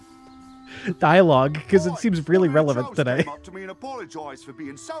 dialogue? Because it seems really relevant today.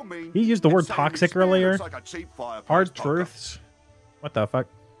 He used the word toxic earlier. Hard truths. What the fuck?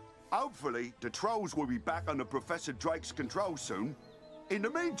 Hopefully, the trolls will be back under Professor Drake's control soon. In the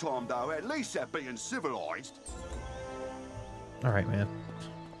meantime, though, at least they're being civilized. All right, man.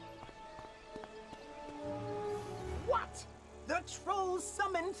 What? The trolls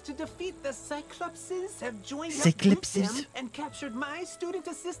summoned to defeat the Cyclopses have joined up Cyclopses? with them and captured my student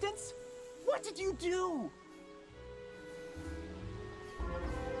assistants? What did you do?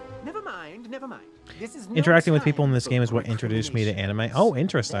 Never mind, never mind. This is no Interacting with time people in this for game is what introduced me to anime. Oh,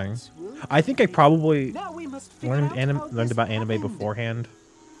 interesting. I think I probably learned about anime beforehand,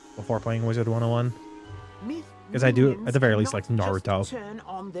 before playing Wizard 101. Because I do, at the very least, like Naruto.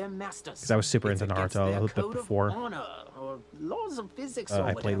 Because I was super into Naruto a little bit before laws of physics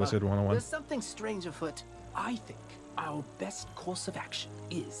I played Wizard 101. There's something strange afoot. I think our best course of action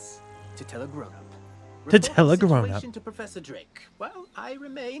is to tell a grown-up. To tell a grown-up. Situation to Professor Drake. Well, I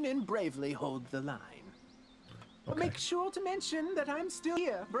remain and bravely hold the line. But make sure to mention that I'm still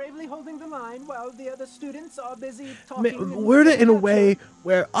here, bravely holding the line while the other students are busy talking. Word it in a way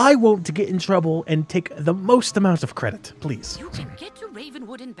where I won't get in trouble and take the most amount of credit, please. You can get to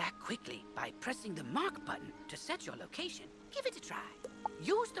Ravenwood and back quickly by pressing the mark button to set your location. Give it a try.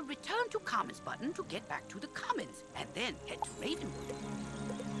 Use the return to commons button to get back to the commons, and then head to Ravenwood.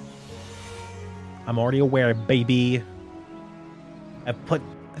 I'm already aware, baby. I've put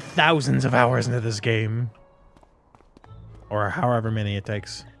thousands of hours into this game. Or however many it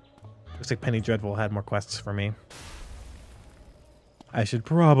takes. Looks like Penny Dreadful had more quests for me. I should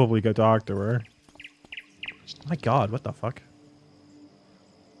probably go talk to her. Oh my god, what the fuck?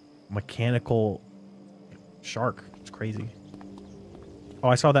 Mechanical shark. It's crazy. Oh,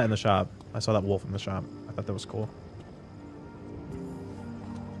 I saw that in the shop. I saw that wolf in the shop. I thought that was cool.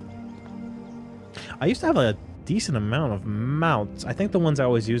 I used to have a decent amount of mounts. I think the ones I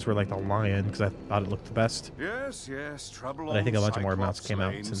always used were like the lion because I thought it looked the best. Yes, yes, trouble. But I think a bunch of more mounts came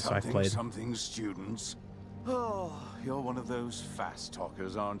out since I've played. Something students. Oh, you're one of those fast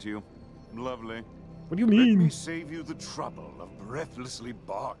talkers, aren't you? Lovely. What do you mean? Let me save you the trouble of breathlessly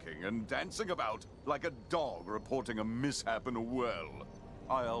barking and dancing about like a dog reporting a mishap in a well.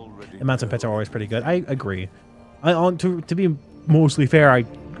 I already. The mounts and pets are always pretty good. I agree. To be mostly fair, it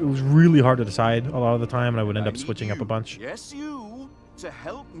was really hard to decide a lot of the time, and I would end up switching up a bunch. Yes, you, to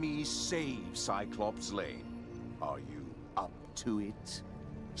help me save Cyclops Lane. Are you up to it?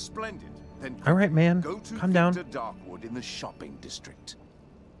 Splendid. Then All right, man. go to Calm down. Victor Darkwood in the shopping district.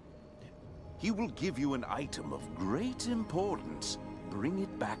 He will give you an item of great importance. Bring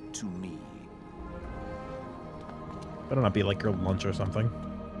it back to me. Better not be like your lunch or something.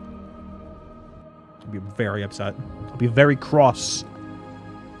 I'll be very upset. I'll be very cross.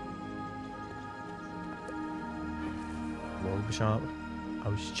 Robe shop. I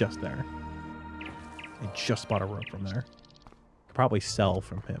was just there. I just bought a rope from there. Could probably sell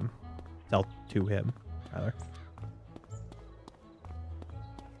from him. Sell to him, rather.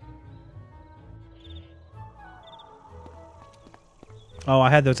 Oh, I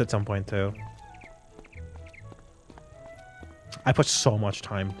had those at some point too. I put so much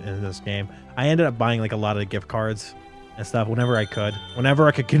time into this game. I ended up buying like a lot of gift cards and stuff whenever I could. Whenever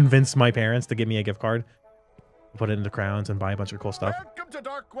I could convince my parents to give me a gift card, put it into crowns and buy a bunch of cool stuff. Welcome to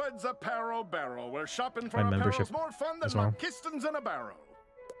Darkwood's Apparel Barrel, where shopping for My apparel's membership more fun than as well. Kistons in a barrel.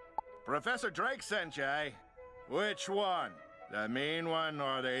 Professor Drake sent you, eh? Which one? The mean one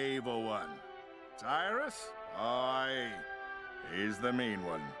or the evil one? Cyrus? Aye. He's the mean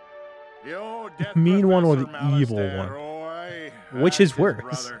one. The old death Mean one or the Professor evil Malistaire, one? Which is worse?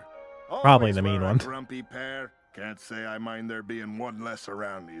 brother. Probably Always the mean were a one. Grumpy pair. Can't say I mind there being one less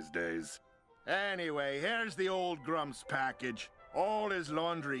around these days. Anyway, here's the old Grump's package. All his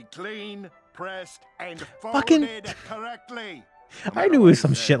laundry clean, pressed, and Fucking- folded correctly. I knew it was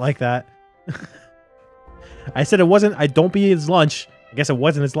some shit like that. I said it wasn't. I don't be his lunch. I guess it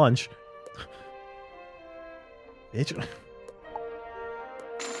wasn't his lunch. Bitch.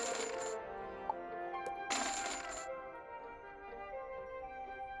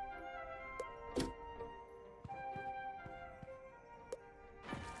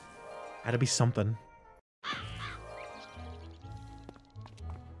 Had to be something.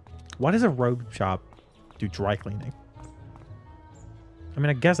 Why does a robe shop do dry cleaning? I mean,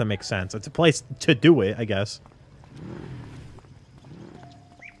 I guess that makes sense. It's a place to do it, I guess.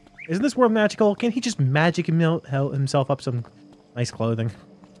 Isn't this world magical? Can he just magic himself up some nice clothing?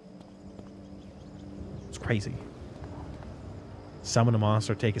 It's crazy. Summon a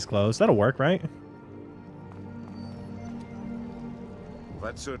monster, take his clothes. That'll work, right?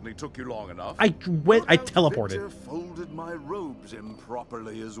 That certainly took you long enough. I teleported. Victor folded my robes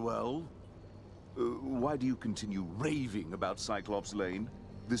improperly as well. Why do you continue raving about Cyclops Lane?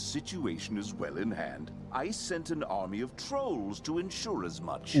 The situation is well in hand. I sent an army of trolls to ensure as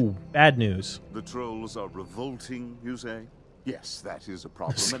much. Ooh, bad news. The trolls are revolting, you say? Yes, that is a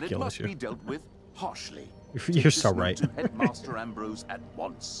problem, and it Skill must issue. be dealt with harshly. You're Take so this note right. to Headmaster Ambrose at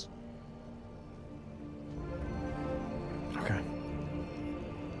once. Okay.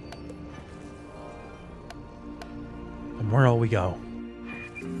 And where will we go?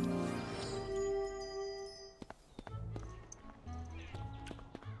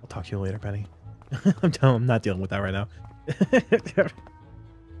 I'll talk to you later, Penny. I'm not dealing with that right now.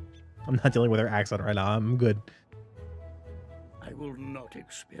 I'm not dealing with her accent right now. I'm good. I will not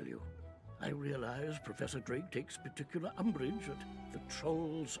expel you. I realize Professor Drake takes particular umbrage at the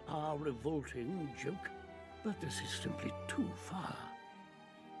trolls are revolting joke, but this is simply too far.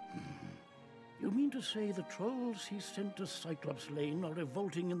 You mean to say the trolls he sent to Cyclops Lane are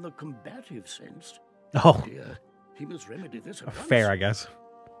revolting in the combative sense? Oh. Dear, he must remedy this at once. Fair, I guess.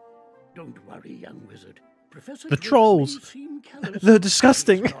 Don't worry, young wizard. Professor The Drake trolls. may seem callous, They're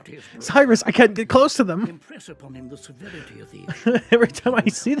disgusting. but he's not his Cyrus, I can't get close to them. Impress upon him the severity of the issue. Every time I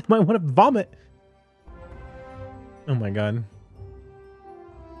see them, I want to vomit. Oh my god.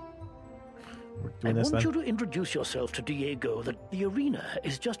 We're I doing this want then. you to introduce yourself to Diego. That the arena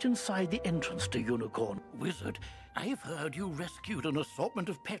is just inside the entrance to Unicorn. Wizard, I have heard you rescued an assortment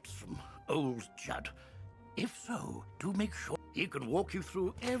of pets from old Judd. If so, do make sure he can walk you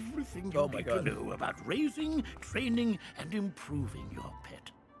through everything you need to know about raising, training, and improving your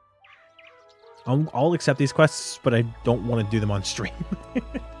pet. I'll accept these quests, but I don't want to do them on stream.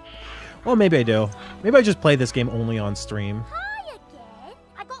 Well, maybe I do. Maybe I just play this game only on stream. Hi again.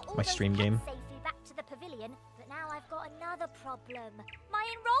 I got all My those stream pets game. safely back to the pavilion, but now I've got another problem. My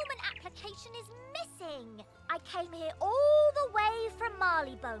enrollment application is missing. I came here all the way from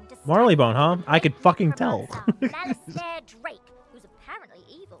Marleybone to Marleybone, huh? I could fucking tell. Malistaire Drake, who's apparently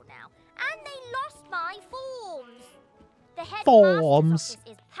evil now, and they lost my forms. The headmaster's Forms. office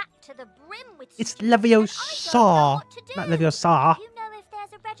is packed to the brim with It's students, Leviosa. and I don't know what to do. Not Leviosa. Do you know if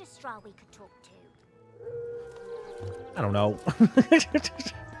there's a registrar we could talk to? I don't know.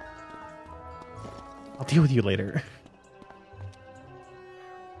 I'll deal with you later.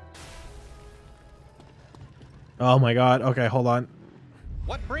 Oh my god. Okay, hold on.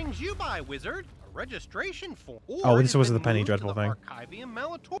 What brings you by, wizard? A registration form. Oh, Or this it's was been the Penny moved to Dreadful the thing. Archivium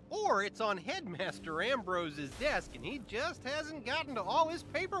Melitor. Or it's on Headmaster Ambrose's desk and he just hasn't gotten to all his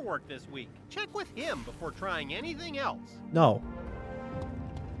paperwork this week. Check with him before trying anything else. No.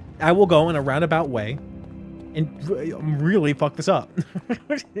 I will go in a roundabout way and really fuck this up.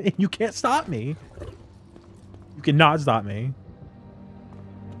 You can't stop me. You cannot stop me.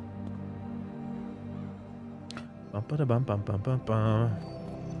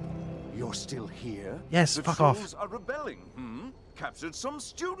 You're still here? Yes, the fuck off. trolls are rebelling, hmm? Captured some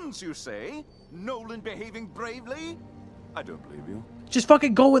students, you say? Nolan behaving bravely? I don't believe you. Just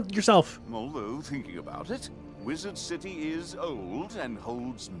fucking go with yourself. Although, thinking about it, Wizard City is old and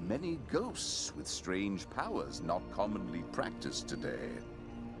holds many ghosts with strange powers not commonly practiced today.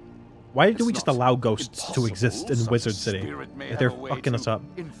 Why do we just allow ghosts to exist in Wizard City? If they're fucking us up.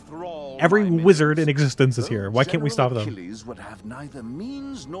 Every wizard in existence is here. Why can't we stop them? Achilles would have neither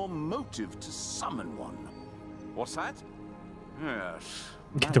means nor motive to summon one. What's that? Yes,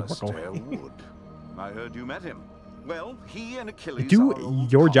 Get to work Alistair already. Wood. I heard you met him. Well, he and Achilles Do are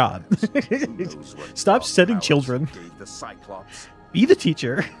old your job. comrades. Who knows what Stop dark setting powers children. gave the Cyclops. Be the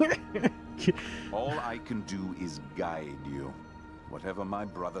teacher. All I can do is guide you. Whatever my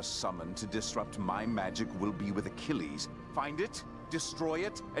brother summoned to disrupt my magic will be with Achilles. Find it, destroy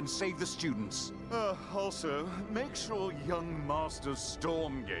it, and save the students. Also, make sure young Master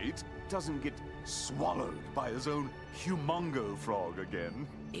Stormgate doesn't get swallowed by his own humongo frog again.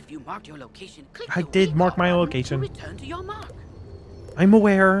 If you marked your location, click I the did mark my to location. return to your mark. I'm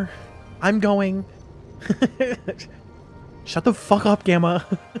aware. I'm going. Shut the fuck up, Gamma.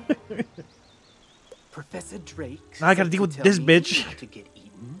 Professor Drake. Now I gotta said deal to with tell this me bitch. not to get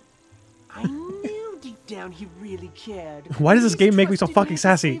eaten. I knew deep down he really cared. Why does this He's game make me so trusted fucking to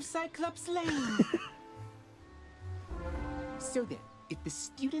sassy? save Cyclops Lane. So then, if the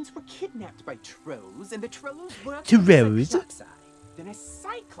students were kidnapped by trolls and the trolls were up on Trolls? Cyclops' eye, then a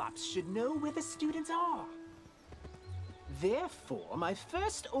Cyclops should know where the students are. Therefore, my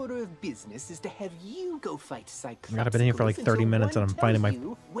first order of business is to have you go fight Cyclops. God, I've been here for like 30 minutes and I'm finding my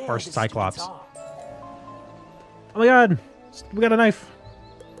first the Cyclops. students are. Oh my god. We got a knife.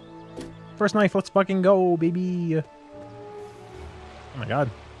 First knife. Let's fucking go, baby. Oh my god.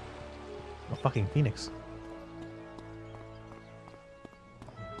 I'm a fucking phoenix.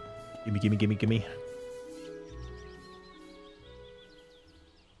 Gimme, gimme, gimme, gimme.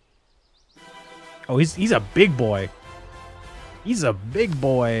 Oh, he's a big boy. He's a big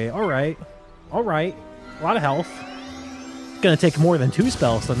boy. Alright. Alright. A lot of health. It's gonna take more than 2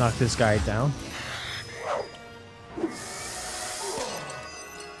 spells to knock this guy down.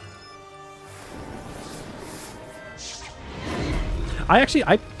 I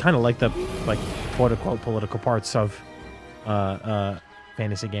kind of like the, like, quote-unquote political parts of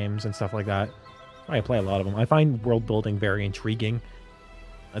fantasy games and stuff like that. I play a lot of them. I find world building very intriguing.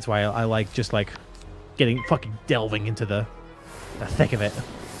 That's why I like just, like, getting fucking delving into the thick of it.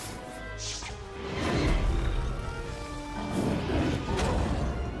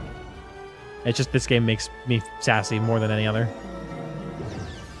 It's just, this game makes me sassy more than any other.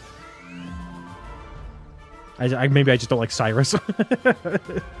 Maybe I just don't like Cyrus.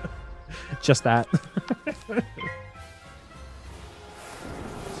 Just that.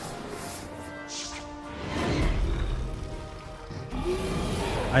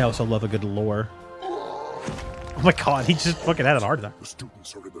 I also love a good lore. Oh my god, he just fucking had an heart attack. The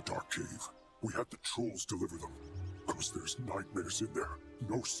students are in the dark cave. We had the trolls deliver them. Because there's nightmares in there.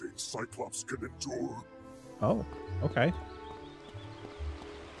 No sane Cyclops can endure. Oh, okay.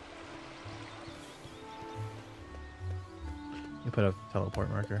 You put a teleport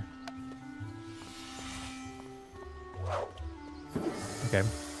marker. Okay.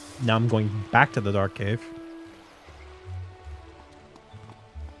 Now I'm going back to the dark cave.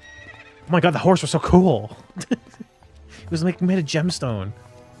 Oh my god, the horse was so cool. It was like made of gemstone.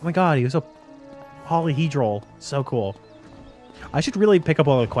 Oh my god, he was so polyhedral. So cool. I should really pick up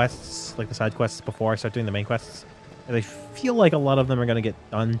all the quests, like the side quests, before I start doing the main quests. And I feel like a lot of them are going to get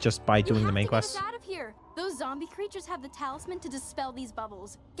done just by doing the main quests. Get us out of here. Those zombie creatures have the talisman to dispel these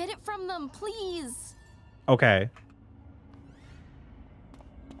bubbles. Get it from them, please. Okay.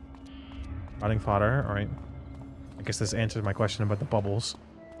 Rotting fodder. All right. I guess this answers my question about the bubbles.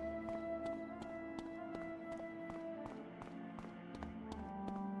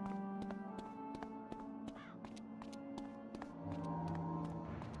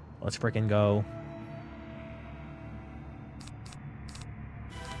 Let's freaking go.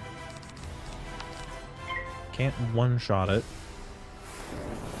 can't one-shot it.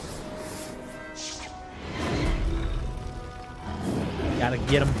 Gotta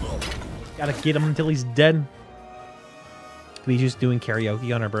get him. Gotta get him until he's dead. We just doing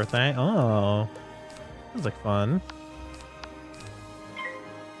karaoke on our birthday. Oh, sounds like fun.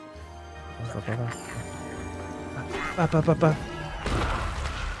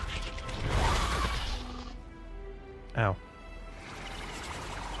 Ow.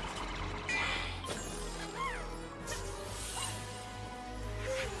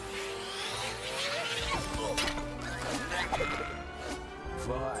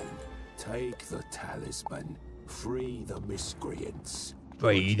 Fine. Take the talisman. Free the miscreants.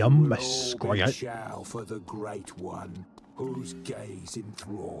 Free the miscreant. Shall for the Great One, whose gaze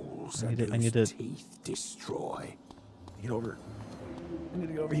enthralls and I need whose to teeth destroy. get over. I need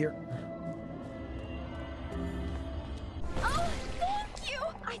to get over here. Oh, thank you!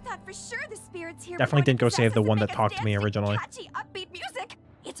 I thought for sure the spirits here Definitely would didn't go possess save the us one and that make us talked to me dance originally. Catchy, upbeat music.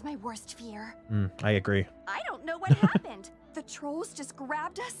 It's my worst fear. I agree. I don't know what happened. The trolls just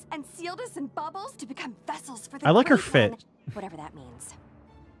grabbed us and sealed us in bubbles to become vessels for the I like her Great fit. One, whatever that means.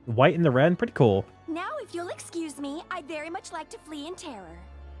 White and the red, pretty cool. Now, if you'll excuse me, I'd very much like to flee in terror.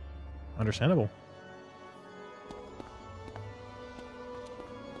 Understandable.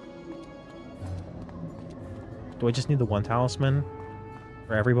 Do I just need the one talisman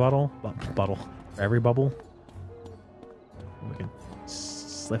for every bottle? For every bubble? We can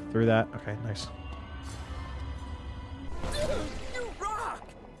slip through that. Okay, nice. You rock!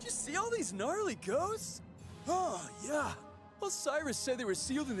 Did you see all these gnarly ghosts? Oh, yeah. Osiris said they were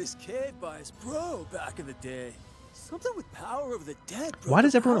sealed in this cave by his bro back in the day. Something with power over the dead. Why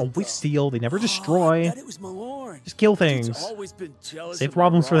does everyone always steal? They never destroy. That it was Malorn. Just kill Dude's things. always been jealous Save of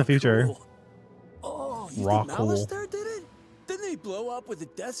problems my for the rock future. cool. Oh, you Raw think Malice cool. there did it? Didn't they blow up with a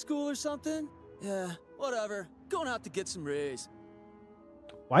death school or something? Yeah, whatever. Going out to get some rays.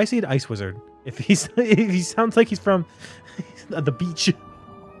 Why is he an ice wizard? If he's if he sounds like he's from the beach.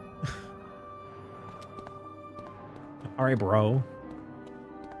 All right, bro.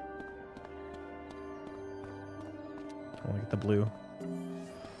 I want to get the blue.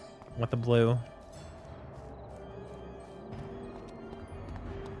 I want the blue.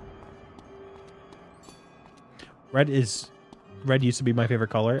 Red used to be my favorite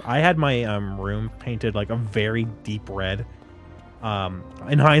color. I had my room painted like a very deep red.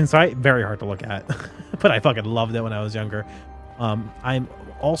 In hindsight, very hard to look at, but I fucking loved it when I was younger. I'm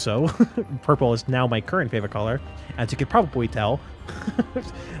also purple is now my current favorite color, as you could probably tell,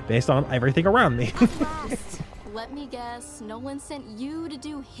 based on everything around me. Let me guess, Nolan sent you to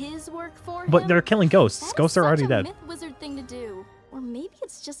do his work for him? But they're killing ghosts. That Ghosts is are already such a dead. myth wizard thing to do. Or maybe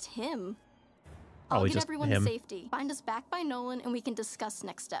it's just him. Probably I'll get just everyone him. to safety. Find us back by Nolan and we can discuss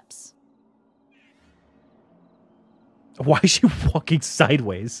next steps. Why is she walking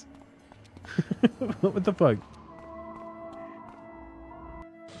sideways? What the fuck?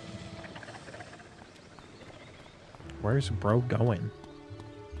 Where's bro going?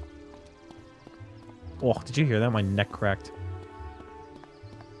 Oh, did you hear that? My neck cracked.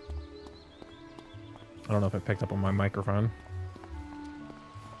 I don't know if it picked up on my microphone.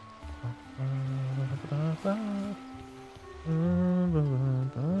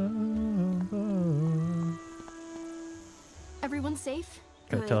 Everyone safe?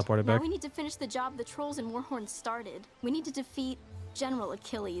 Got Good. teleported Now back. we need to finish the job the trolls and Warhorn started. We need to defeat General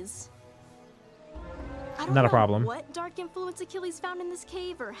Achilles. I don't Not a know problem. what dark influence Achilles found in this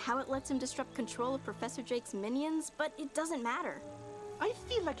cave or how it lets him disrupt control of Professor Drake's minions, but it doesn't matter. I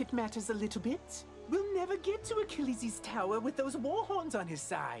feel like it matters a little bit. We'll never get to Achilles' tower with those war horns on his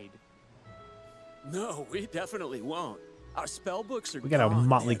side. No, we definitely won't. Our spell books are We got a gone.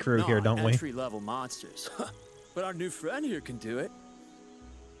 motley They're crew here, not don't we? Entry-level monsters. But our new friend here can do it.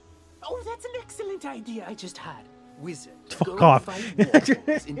 Oh, that's an excellent idea I just had. Wizard, Fuck go off. fight war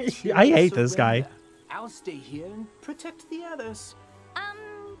horns until I they hate this guy. surrender. I'll stay here and protect the others.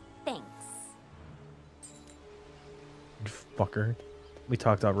 Thanks. Fucker. We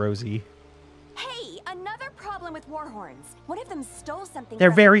talked about Rosie. Hey, another problem with warhorns. What if them stole something?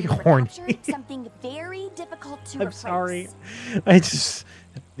 They're from very you or horny. captured something very difficult to I'm replace. sorry. I just...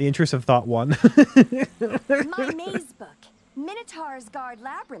 The interest of thought won. My maze book. Minotaurs guard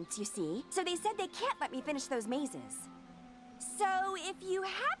labyrinths, you see. So they said they can't let me finish those mazes. So if you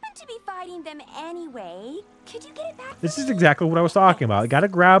happen to be fighting them anyway, could you get it back? This is exactly what I was talking about. You gotta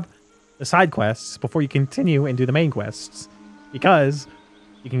grab the side quests before you continue and do the main quests. Because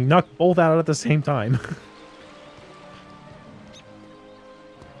you can knock both out at the same time.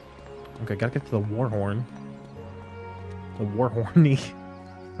 Okay, gotta get to the Warhorn. The Warhorny.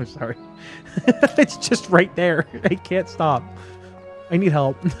 I'm sorry. It's just right there. I can't stop. I need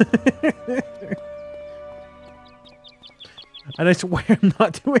help. And I swear I'm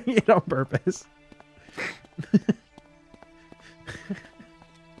not doing it on purpose.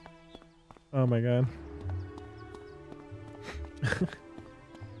 Oh my god.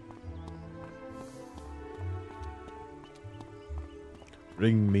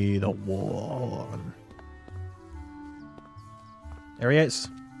 Bring me the one. There he is.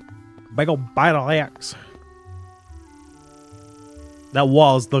 Big ol' battle axe. That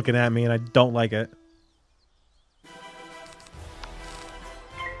wall's looking at me and I don't like it.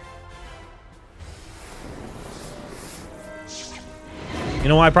 You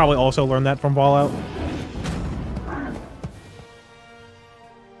know, I probably also learned that from Fallout.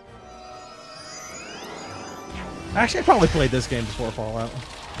 Actually, I probably played this game before Fallout.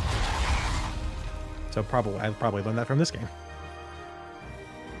 So I probably learned that from this game.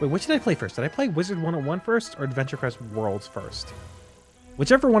 Wait, which did I play first? Did I play Wizard 101 first or Adventure Quest Worlds first?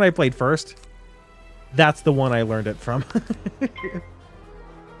 Whichever one I played first, that's the one I learned it from.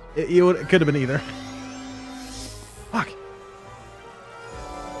 It could have been either. Fuck.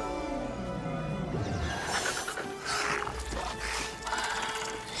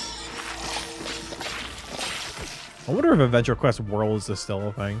 I wonder if Adventure Quest Worlds is still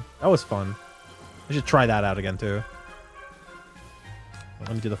a thing. That was fun. I should try that out again too.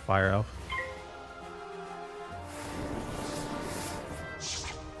 Let me do the fire elf.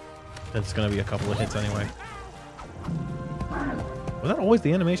 It's gonna be a couple of hits anyway. Was that always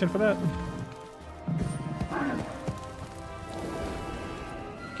the animation for that?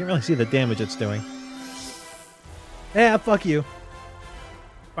 Can't really see the damage it's doing. Yeah, fuck you.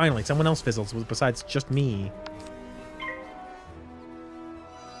 Finally, someone else fizzles besides just me.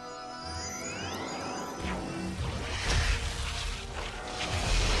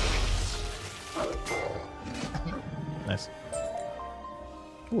 Nice.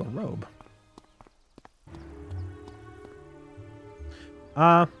 Ooh, a robe.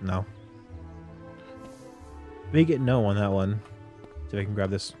 No. Make it no on that one. See if I can grab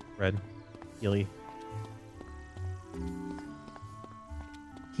this red Healy.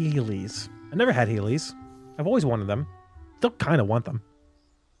 Heelys. I never had Heelys. I've always wanted them. Still kind of want them.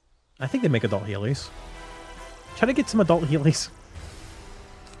 I think they make adult Heelys. Try to get some adult Heelys.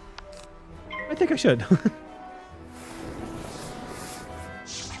 I think I should.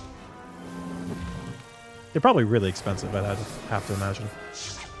 They're probably really expensive, I'd have to imagine.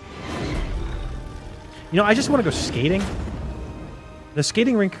 You know, I just want to go skating. The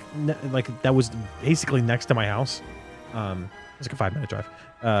skating rink, like, that was basically next to my house. It's like a 5-minute drive.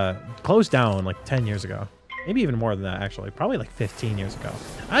 Closed down like 10 years ago. Maybe even more than that, actually. Probably like 15 years ago.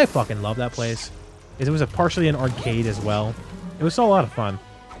 I fucking love that place. It was partially an arcade as well. It was still a lot of fun.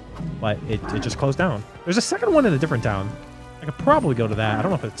 But it just closed down. There's a second one in a different town. I could probably go to that. I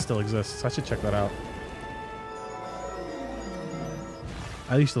don't know if it still exists. I should check that out.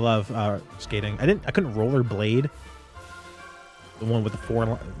 I used to love skating. I couldn't rollerblade. The one with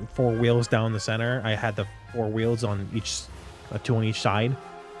the four wheels down the center. I had the 4 wheels on each, 2 on each side.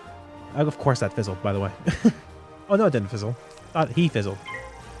 Of course that fizzled, by the way. Oh no, it didn't fizzle. Thought he fizzled.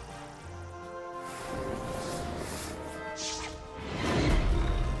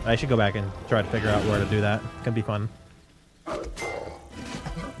 I should go back and try to figure out where to do that. It's gonna be fun.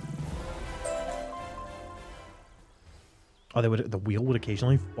 Oh, the wheel would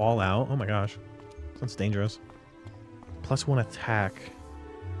occasionally fall out. Oh my gosh, sounds dangerous. +1 attack.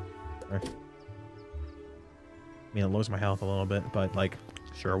 I mean, it lowers my health a little bit, but like,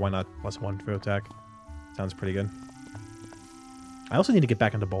 sure, why not? +1 for attack. Sounds pretty good. I also need to get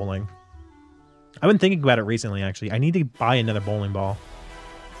back into bowling. I've been thinking about it recently, actually. I need to buy another bowling ball.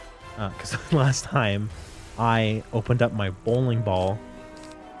 Because last time I opened up my bowling ball,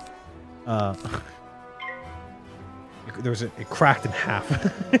 it cracked in half.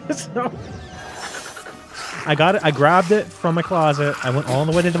 So I got it. I grabbed it from my closet. I went all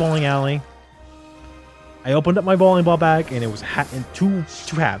the way to the bowling alley. I opened up my bowling ball bag, and it was in two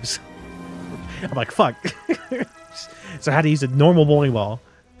halves. I'm like, fuck. So I had to use a normal bowling ball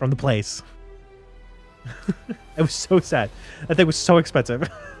from the place. It was so sad. That thing was so expensive.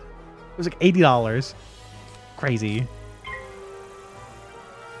 It was like $80. Crazy.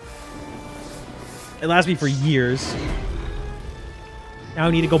 It lasted me for years. Now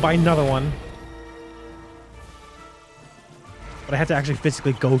I need to go buy another one. But I have to actually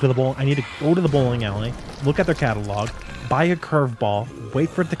physically go to the bowl. I need to go to the bowling alley, look at their catalog, buy a curveball, wait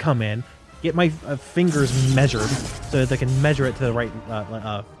for it to come in, get my fingers measured so that they can measure it to the right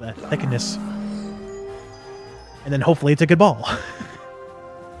thickness. And then hopefully it's a good ball.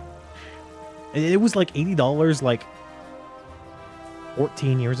 It was like $80 like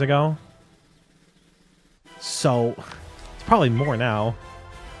 14 years ago. So it's probably more now.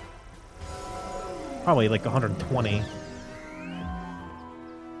 Probably like 120.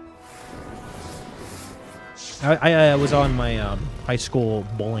 I was on my high school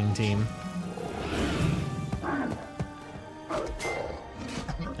bowling team.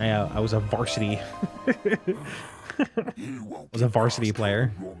 I was a varsity. Was a varsity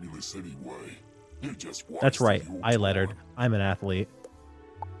player. That's right. I lettered. I'm an athlete.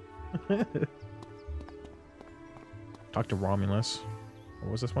 Talk to Romulus.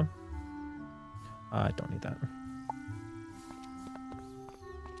 What was this one? I don't need that.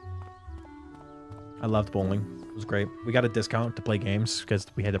 I loved bowling. It was great. We got a discount to play games because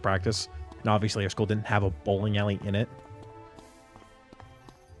we had to practice. And obviously our school didn't have a bowling alley in it.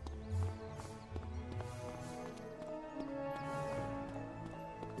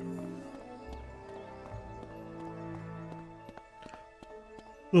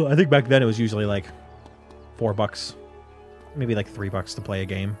 Well, I think back then it was usually like $4, maybe like $3 to play a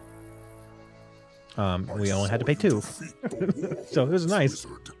game. We only had to pay $2, so it was nice.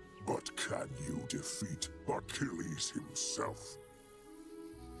 But can you defeat Achilles himself?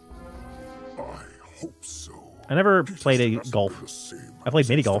 I hope so. I never played a golf. I played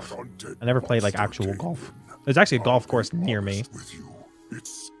mini golf. I never played like actual golf. There's actually a golf course near me. It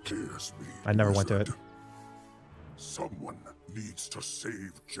scares me. I never went to it. Someone needs to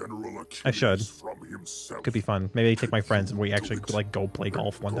save General Achilles I should. from himself. Could be fun. Maybe take my friends and we actually could like go play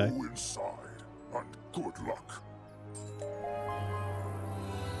golf one day. Go inside and good luck.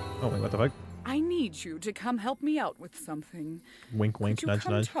 Oh wait, what the fuck? I need you to come help me out with something. Wink, wink, Could you nudge,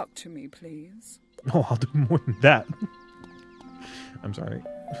 come nudge. talk to me, please? Oh, I'll do more than that. I'm sorry.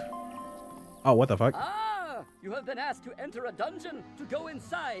 Oh, what the fuck? Ah! You have been asked to enter a dungeon. To go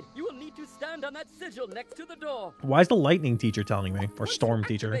inside, you will need to stand on that sigil next to the door. Why is the lightning teacher telling me? Or storm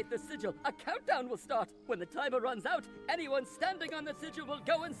teacher? Activate the sigil. A countdown will start. When the timer runs out, anyone standing on the sigil will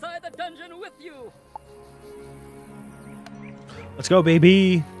go inside the dungeon with you. Let's go,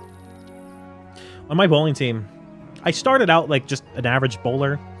 baby. On my bowling team, I started out like just an average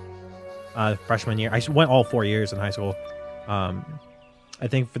bowler. Freshman year, I went all 4 years in high school. I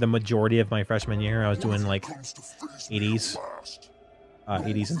think for the majority of my freshman year, I was doing like 80s,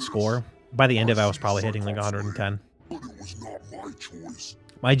 80s in score. By the end of it, I was probably hitting like 110. But it was not my choice.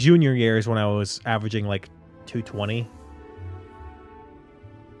 My junior year is when I was averaging like 220.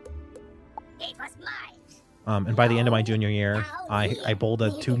 It was mine. And by the end of my junior year, I bowled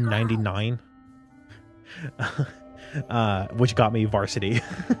a 299, which got me varsity.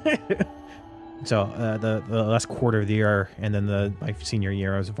 So the last quarter of the year, and then my senior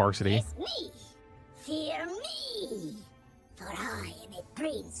year, I was varsity. It's me. Fear me. For I am a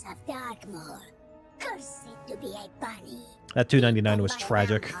prince of Darkmoor, cursed to be a bunny. That 299 was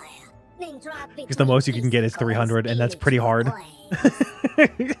tragic. Because the most you can get is 300, and that's pretty hard.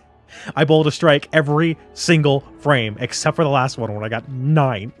 I bowled a strike every single frame, except for the last one when I got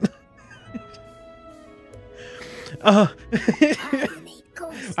 9.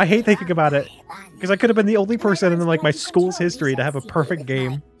 I hate thinking about it, because I could have been the only person in like my school's history to have a perfect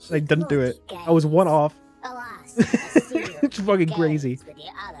game. I didn't do it. I was one off. It's fucking crazy.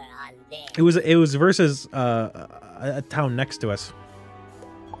 It was versus a town next to us.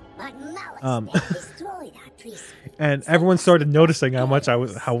 And everyone started noticing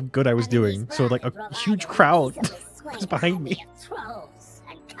how good I was doing. So like a huge crowd was behind me.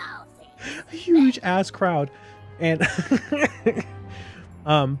 A huge ass crowd. And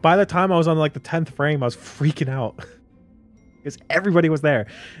by the time I was on like the 10th frame, I was freaking out. Because everybody was there.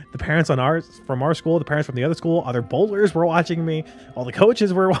 The parents from our school, the parents from the other school, other bowlers were watching me. All the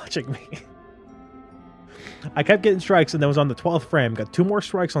coaches were watching me. I kept getting strikes, and then was on the 12th frame. Got 2 more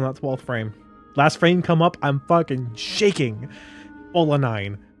strikes on that 12th frame. Last frame come up, I'm fucking shaking. Bowl a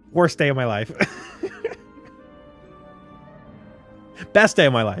 9. Worst day of my life. Best day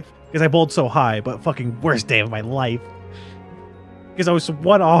of my life. Because I bowled so high, but fucking worst day of my life. Because I was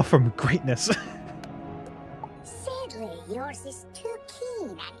one off from greatness. Sadly, yours is too keen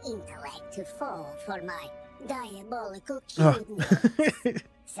an intellect to fall for my diabolical cuteness.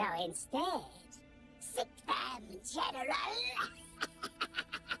 So instead, sit them, General.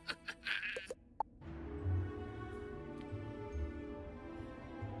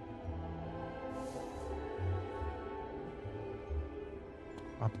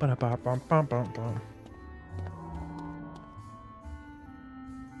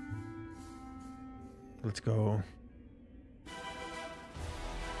 Let's go.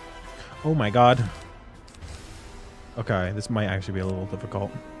 Oh my god. Okay, this might actually be a little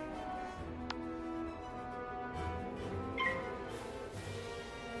difficult.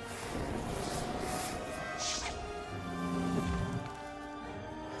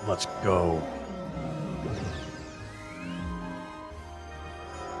 Let's go.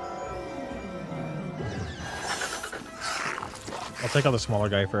 I'll take out the smaller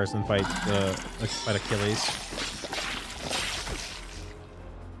guy first and fight Achilles.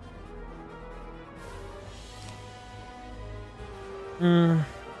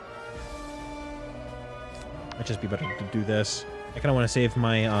 Might just be better to do this. I kind of want to save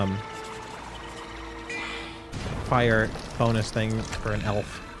my fire bonus thing for an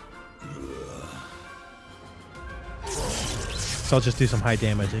elf. So I'll just do some high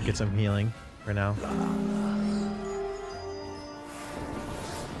damage and get some healing for now.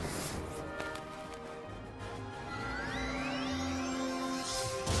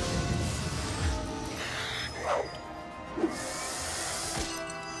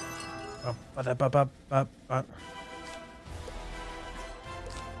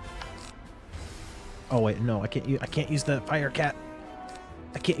 Oh wait, no, I can't use the fire cat.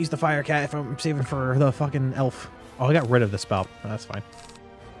 I can't use the fire cat if I'm saving for the fucking elf. Oh, I got rid of the spell. Oh, that's fine.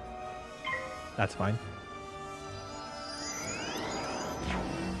 That's fine.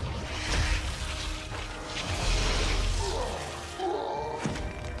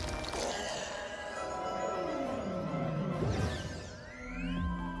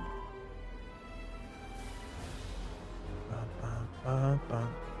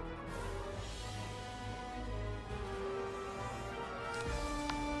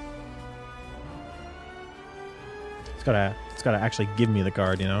 It's gotta actually give me the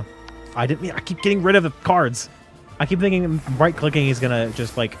card, you know? I keep getting rid of the cards. I keep thinking right clicking is gonna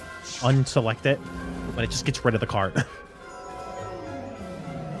just like unselect it, but it just gets rid of the card.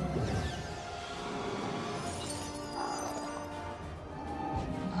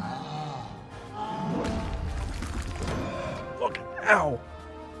 Look, ow.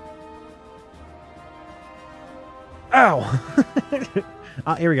 Ow.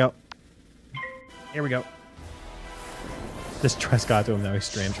 Here we go. Here we go. This dress got to him now he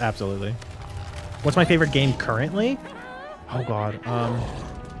streams. Absolutely. What's my favorite game currently? Oh god.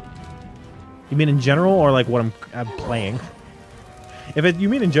 You mean in general or like what I'm playing? If you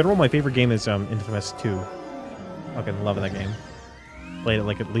mean in general, my favorite game is Infamous 2. Fucking love that game. Played it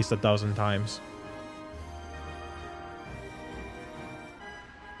like at least 12 times.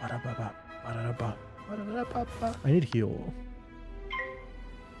 I need heal.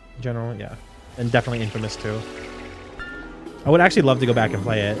 In general, yeah. And definitely Infamous 2. I would actually love to go back and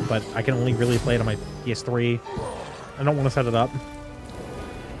play it, but I can only really play it on my PS3. I don't want to set it up.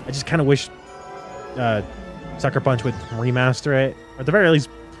 I just kind of wish Sucker Punch would remaster it, or at the very least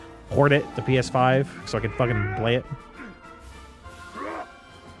port it to PS5 so I could fucking play it.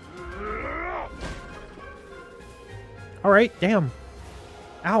 Alright, damn.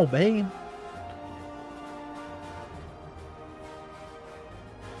 Ow, babe.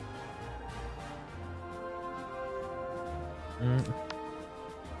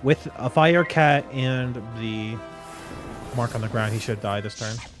 With a fire cat and the mark on the ground, he should die this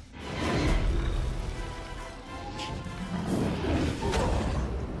turn.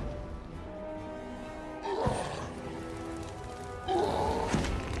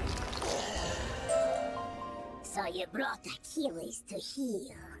 So you brought Achilles to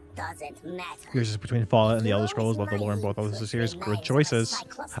heal. Doesn't matter. Here's just between Fallout and the Elder Scrolls. Love the lore in both of those series. Good choices.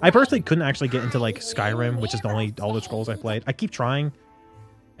 I personally couldn't actually get into like Skyrim, which is the only Elder Scrolls I played. I keep trying.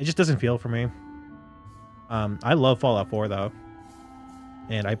 It just doesn't feel for me. I love Fallout 4 though,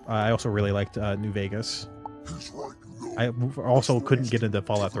 and I also really liked New Vegas. I also couldn't get into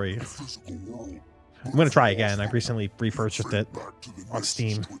Fallout 3. I'm gonna try again. I recently repurchased it on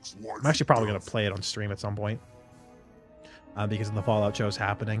Steam. I'm actually probably gonna play it on stream at some point. Because of the Fallout shows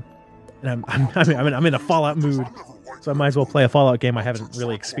happening, and I'm in a Fallout mood, so I might as well play a Fallout game I haven't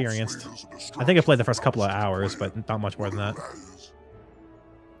really experienced. I think I played the first couple of hours, but not much more than that.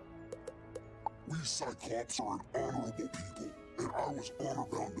 We Cyclops are an honorable people, and I was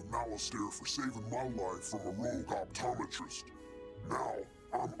honor-bound to Malastare for saving my life from a rogue optometrist. Now,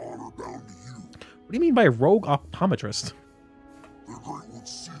 I'm honor-bound to you. What do you mean by rogue optometrist? The Great One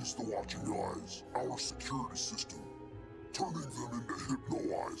seized the Watching Eyes, our security system, turning them into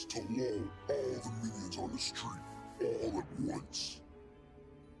hypno-eyes to lull all the minions on the street all at once.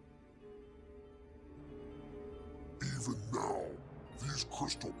 Even now, these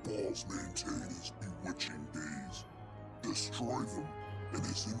crystal balls maintain his bewitching gaze. Destroy them, and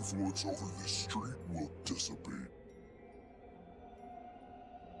his influence over this street will dissipate.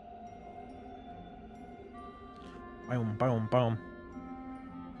 Boom, boom, boom.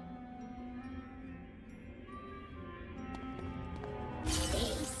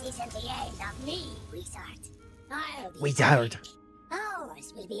 This isn't the end of me, Wizard. Wizard. Oh,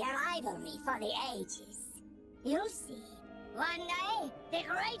 Ours will be a rivalry for the ages. You'll see. One day, the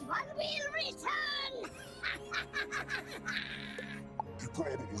Great One will return!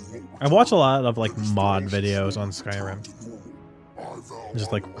 I watch a lot of like mod videos on Skyrim.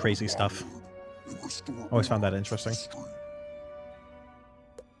 Just like crazy stuff. Always found that interesting.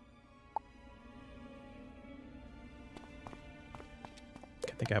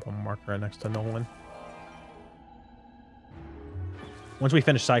 I think I have a marker next to Nolan. Once we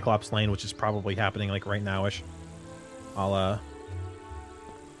finish Cyclops Lane, which is probably happening like right now-ish, I'll or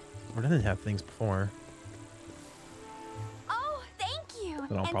didn't have things before. Oh, thank you.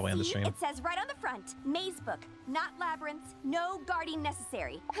 Then I'll And probably end the see, stream. It says right on the front, maze book, not labyrinths, no guarding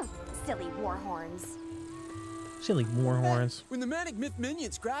necessary. Silly war horns. Silly warhorns. When the Manic Myth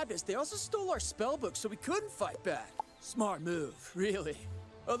minions grabbed us, they also stole our spellbook so we couldn't fight back. Smart move, really.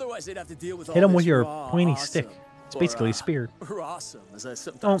 Otherwise, they'd have to deal with all Hit him this with your raw pointy awesome. stick. It's basically a spear. Rawsome, as I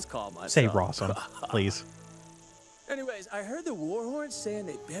sometimes Don't call myself. say Rawsome, please. Anyways, I heard the Warhorns saying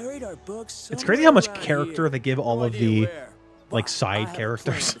they buried our books. It's crazy how much somewhere around character here. they give all No of idea the where. like I side have a plan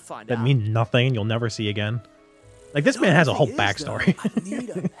characters to find that out. mean nothing and you'll never see again. Like this man has a whole Thing is, though, backstory. I need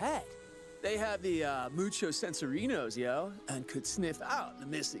a pet. They have the Mucho Sensorinos, yo, and could sniff out the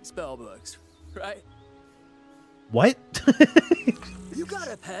missing spellbooks, right? What? You got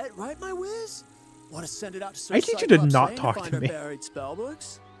a pet, right, my whiz? Want to send it out to search I need you to Cyclops not Lane talk find to our me. buried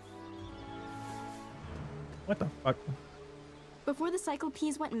spellbooks? What the fuck? Before the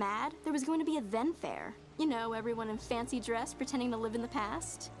Cyclopes went mad, there was going to be a then fair. You know, everyone in fancy dress pretending to live in the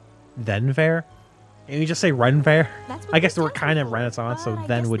past. Then fair? Can you just say run fair? That's what I guess they they were started kind of for, Renaissance, so but I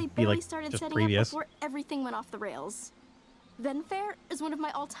then guess they would be barely like started just setting previous. up before everything went off the rails. Then Fair is one of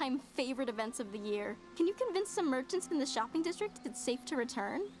my all-time favorite events of the year. Can you convince some merchants in the shopping district it's safe to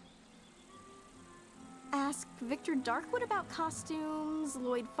return? Ask Victor Darkwood about costumes,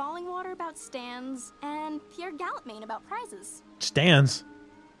 Lloyd Fallingwater about stands, and Pierre Gallantmain about prizes. Stands.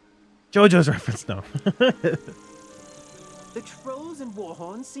 JoJo's reference, no. The trolls and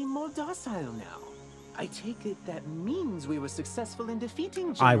warhorns seem more docile now. I take it that means we were successful in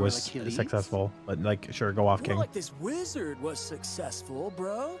defeating General I was Achilles. successful, but like, sure, go off, More King. like this wizard was successful,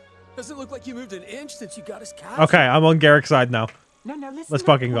 bro. Doesn't look like you moved an inch since you got his castle. Okay, I'm on Garrick's side now. Now listen Let's up,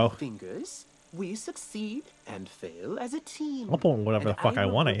 fucking go. Fingers. We succeed and fail as a team. I'll pull whatever the fuck I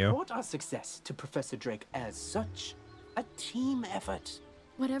will want at you. report our success to Professor Drake as such. A team effort.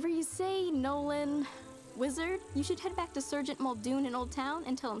 Whatever you say, Nolan. Wizard, you should head back to Sergeant Muldoon in Old Town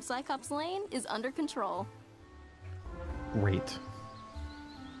and tell him Cyclops Lane is under control. Great.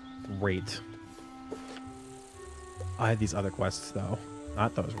 Great. I have these other quests, though.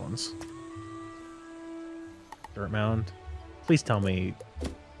 Not those ones. Dirt Mound. Please tell me...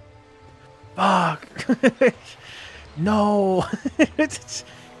 Fuck! No!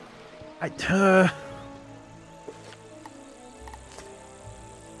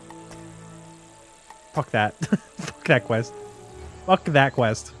 Fuck that. Fuck that quest. Fuck that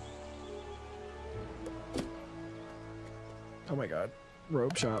quest. Oh my god.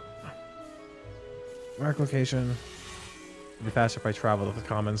 Robe shop. Mark location. It'd be faster if I travel to the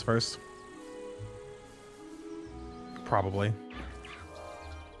commons first. Probably.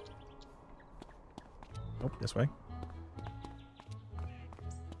 Nope, this way.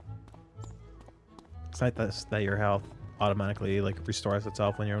 It's not that your health automatically like restores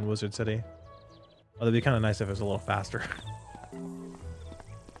itself when you're in Wizard City. Although it'd be kind of nice if it was a little faster.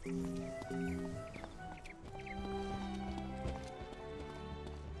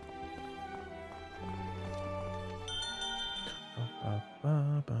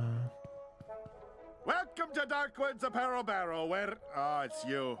 Welcome to Darkwood's Apparel Barrel, where... Oh, it's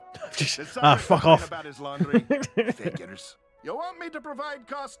you. Fuck off. About his laundry. Figures. You want me to provide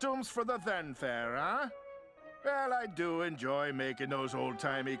costumes for the then fair, huh? Well, I do enjoy making those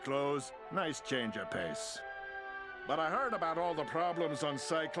old-timey clothes. Nice change of pace. But I heard about all the problems on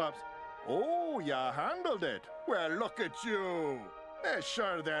Cyclops. Oh, you handled it. Well, look at you.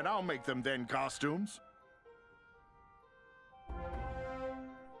 Sure then, I'll make them then costumes.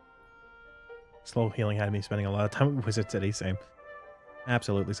 Slow healing had me spending a lot of time at Wizard City. Same.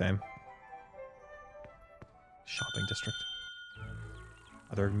 Absolutely same. Shopping district.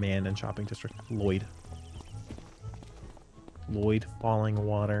 Other man in shopping district. Lloyd. Lloyd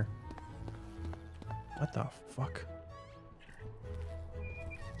Fallingwater. What the fuck?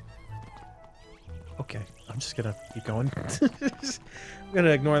 Okay, I'm just gonna keep going. I'm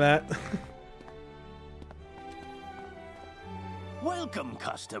gonna ignore that. Welcome,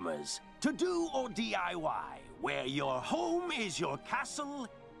 customers, to Do or DIY, where your home is your castle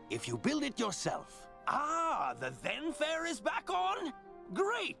if you build it yourself. Ah, the Then Fair is back on?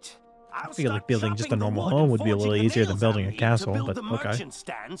 Great. I feel like building just a normal home would be a little easier than building a castle, but okay. Merchant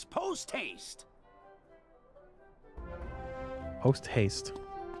stands post haste. Post haste.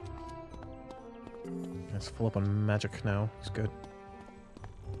 Let's full up on magic now. It's good.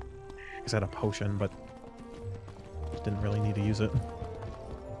 I guess I had a potion, but didn't really need to use it.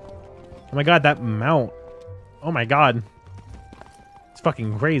 Oh my god, that mount. Oh my god. It's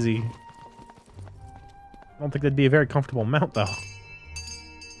fucking crazy. I don't think that'd be a very comfortable mount, though.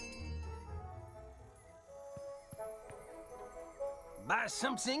 Buy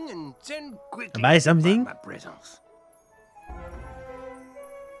something and then quickly Buy something? my presents.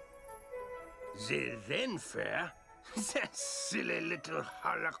 The then fair. That silly little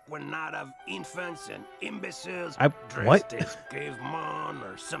harlequinade of infants and imbeciles dressed what? as cavemen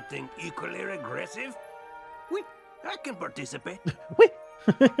or something equally regressive. Oui, I can participate.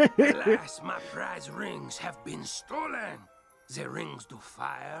 Alas, my prize rings have been stolen. The rings do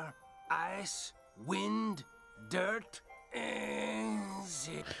fire, ice, wind, dirt, and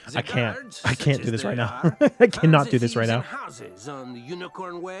the I can't. guards, I can't such do as this right they now. are, I cannot found do the this right thieves in now. houses on the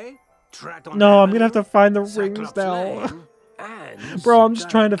Unicorn Way, Traton No, I'm Avenue, gonna have to find the rings Cyclops now. Lane, and Bro, I'm just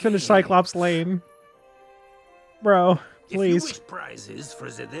Cigar trying to finish Cave. Cyclops Lane. Bro, If you please. wish prizes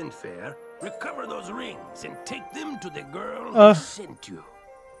for the then fair, recover those rings and take them to the girl Uh. who sent you.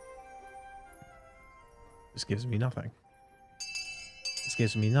 This gives me nothing. This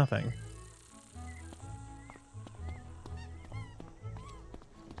gives me nothing.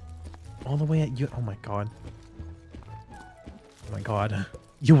 All the way at you. Oh my god. Oh my god.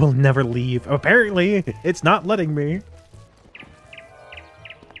 You will never leave. Apparently, it's not letting me.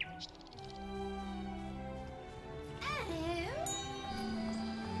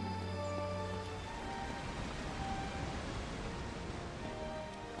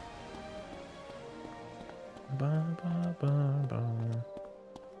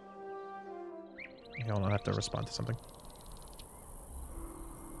 Hold on, I have to respond to something.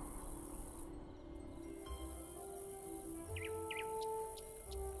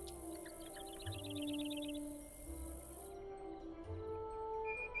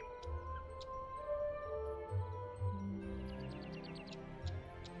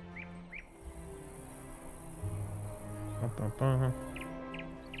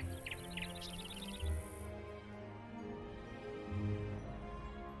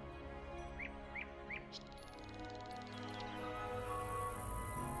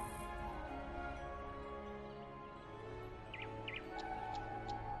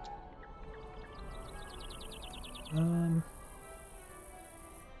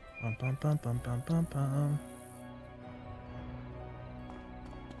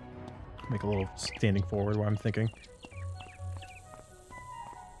 Make a little standing forward while I'm thinking.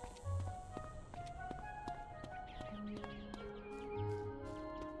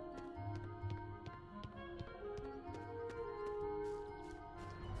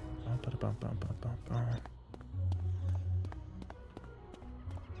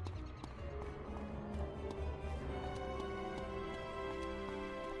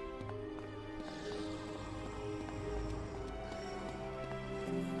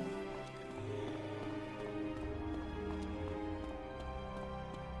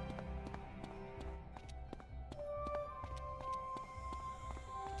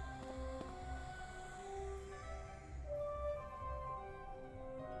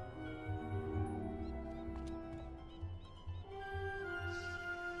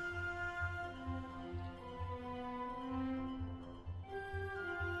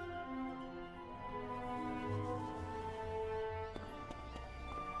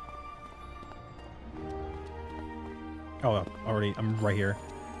 Oh, already, I'm right here.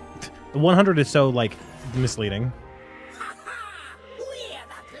 The 100 is so, like, misleading. We're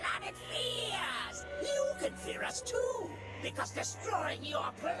the planet fears! You can fear us too, because destroying your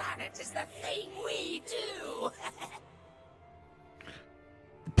planet is the thing we do!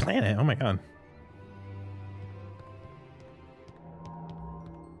 Planet? Oh my god.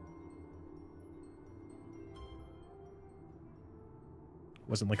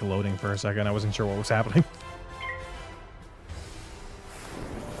 Wasn't, like, loading for a second. I wasn't sure what was happening.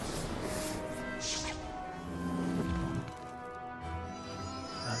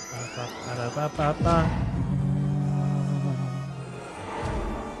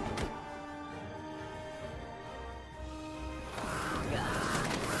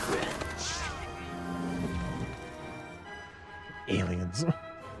 Aliens.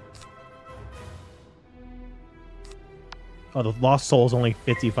 Oh, the Lost Soul is only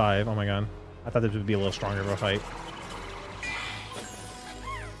 55. Oh my god. I thought this would be a little stronger of a fight.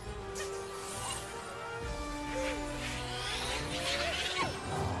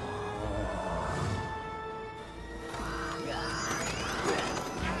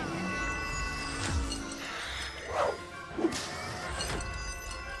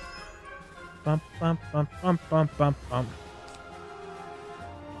 bum, bum, bum, bum, bum, bum, bum.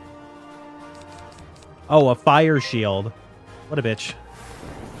 Oh, a fire shield. What a bitch.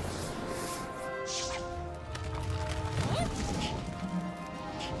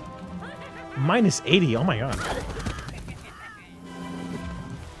 Minus 80. Oh my god.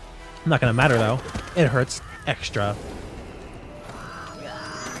 Not gonna matter though. It hurts extra.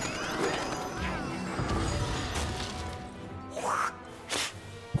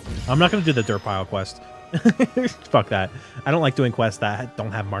 I'm not gonna do the dirt pile quest. Fuck that. I don't like doing quests that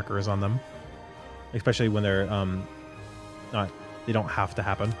don't have markers on them, especially when they're they don't have to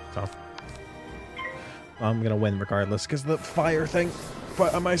happen. So I'm gonna win regardless because the fire thing.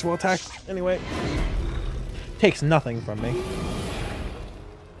 But I might as well attack anyway. Takes nothing from me.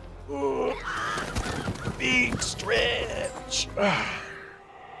 Ooh. Big stretch. All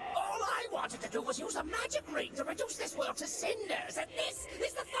I wanted to do was use a magic ring to reduce this world to cinders, and this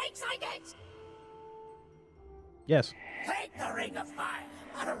is the thanks I get. Yes. Take the Ring of Fire.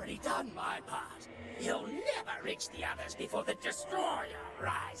 I've already done my part. You'll never reach the others before the Destroyer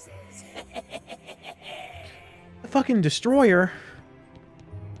rises. The fucking Destroyer?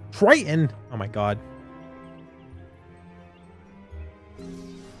 Triton! Oh my god.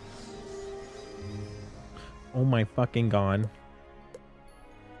 Oh my fucking god.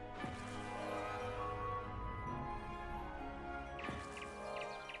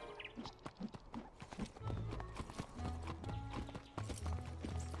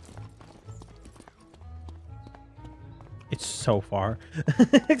 It's so far.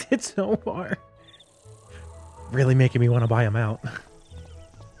 It's so far. Really making me want to buy them out.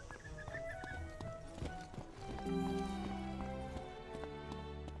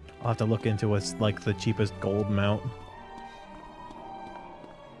 I'll have to look into what's like the cheapest gold mount.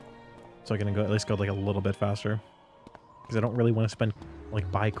 So I can go at least go like a little bit faster. Because I don't really want to spend like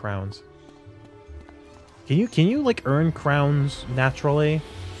buy crowns. Can you like earn crowns naturally?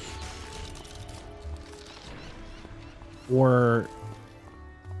 Or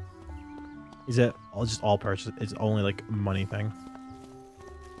is it all purchase? It's only like a money thing.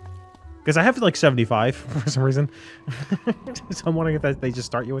 Because I have like 75 for some reason. So I'm wondering if they just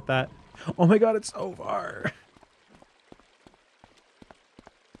start you with that. Oh my god, it's so far.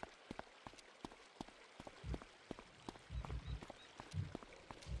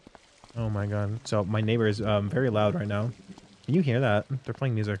 Oh my god. So my neighbor is very loud right now. Can you hear that? They're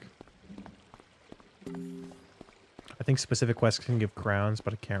playing music. I think specific quests can give crowns,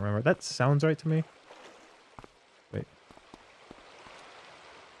 but I can't remember. That sounds right to me. Wait.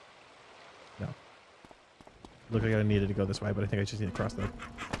 No. Looked like I needed to go this way, but I think I just need to cross the...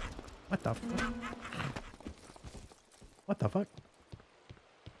 What the fuck? What the fuck?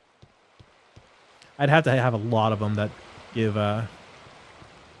 I'd have to have a lot of them that give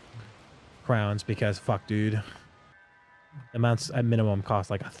crowns because fuck, dude. Amounts at minimum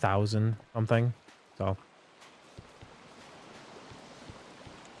cost like 1,000 something. So...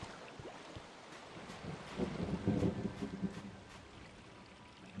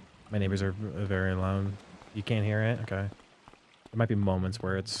 My neighbors are very loud. You can't hear it? Okay. There might be moments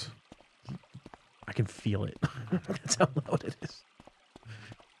where it's... I can feel it. That's how loud it is.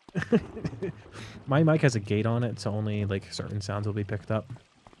 My mic has a gate on it, so only like certain sounds will be picked up.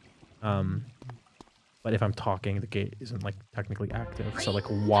 But if I'm talking, the gate isn't like technically active. So like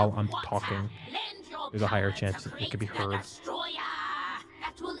while I'm talking, there's a higher chance that it could be heard.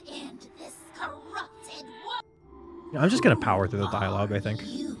 That will end this corrupted world. Yeah, I'm just gonna power through the dialogue, I think.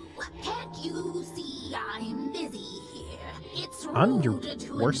 Can't you see I'm busy here? It's I'm your rude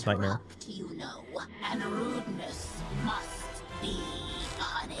to worst nightmare. interrupt, you know, and rudeness must be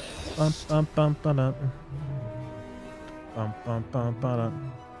punished. Bum bum bum ba da. Bum bum bum ba da.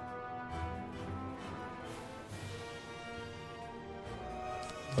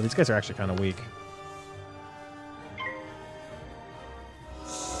 Oh, these guys are actually kind of weak.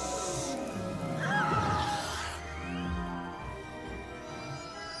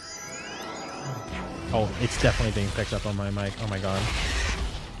 Oh, it's definitely being picked up on my mic. Oh my god.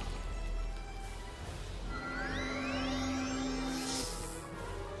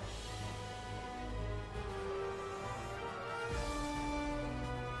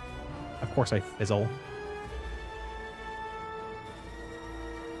 Of course I fizzle.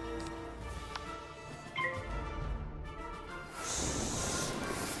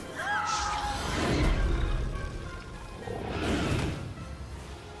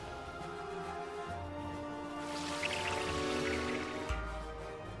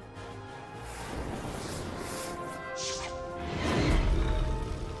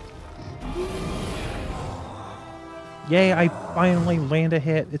 Yay, I finally land a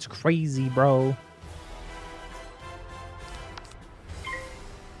hit. It's crazy, bro.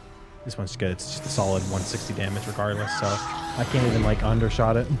 This one's good. It's just a solid 160 damage regardless, so I can't even, like,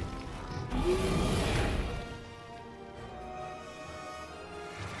 undershot it.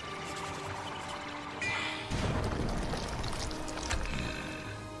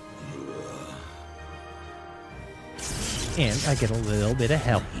 And I get a little bit of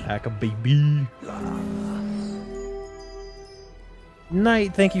health back, baby.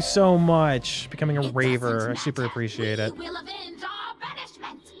 Knight, thank you so much. Becoming a raver. I super appreciate it. We will avenge our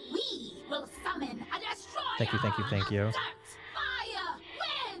banishment. We will summon a destroyer. Thank you, thank you, thank you. Fire,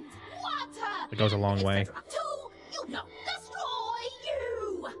 wind, water. It goes a long way. Destroy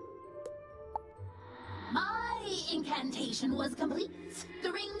you. My incantation was complete.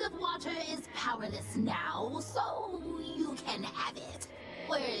 The ring of water is powerless now, so you can have it.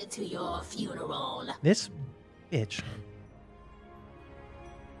 Word to your funeral. This bitch.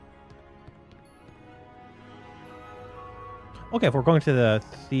 Okay, if we're going to the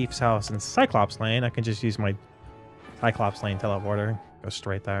thief's house in Cyclops Lane, I can just use my Cyclops Lane teleporter. Go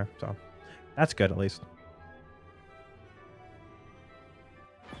straight there, so that's good at least.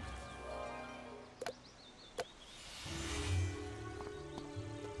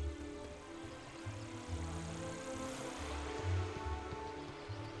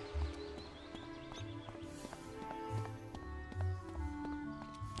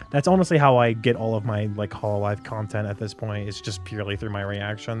 That's honestly how I get all of my like Hololive content at this point. It's just purely through my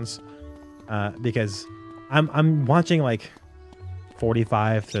reactions, because I'm watching like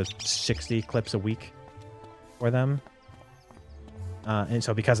 45 to 60 clips a week for them, and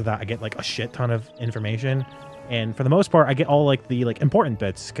so because of that, I get like a shit ton of information. And for the most part, I get all like the important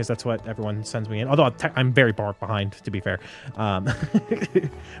bits because that's what everyone sends me in. Although I'm very far behind, to be fair,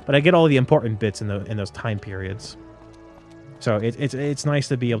 but I get all the important bits in those time periods. So it's nice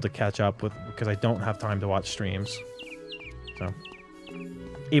to be able to catch up with, because I don't have time to watch streams. So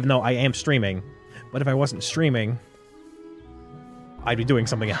even though I am streaming, but if I wasn't streaming, I'd be doing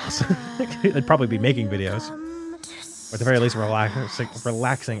something else. I'd probably be making videos, or at the very least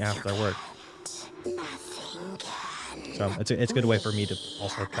relaxing after work. So it's a good way for me to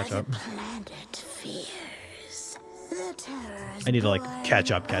also catch up. I need to like catch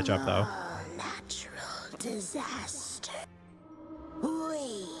up though.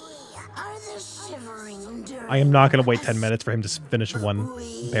 I am not going to wait 10 minutes for him to finish one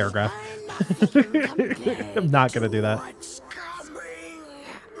paragraph. I'm not going to do that.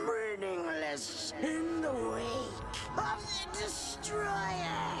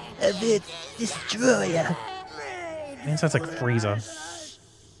 Of the destroyer. Man, sounds like Frieza.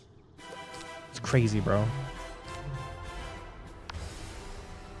 It's crazy, bro.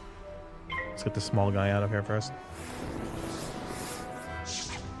 Let's get the small guy out of here first.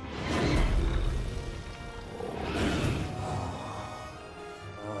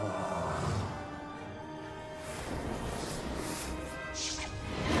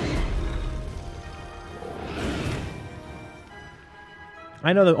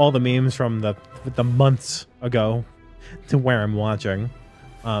 I know that all the memes from the months ago to where I'm watching.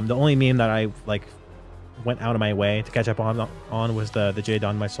 The only meme that I like went out of my way to catch up on was the Jade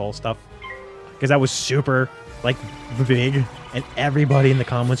on My Soul stuff, because that was super like big, and everybody in the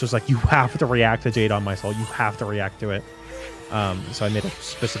comments was like, "You have to react to Jade on My Soul. You have to react to it." So I made a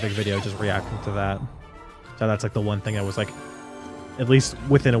specific video just reacting to that. So that's like the one thing I was like at least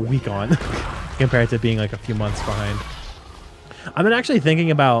within a week on, compared to being like a few months behind. I've been actually thinking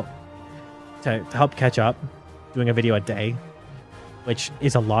about to help catch up, doing a video a day, which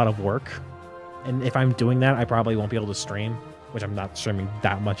is a lot of work. And if I'm doing that, I probably won't be able to stream, which I'm not streaming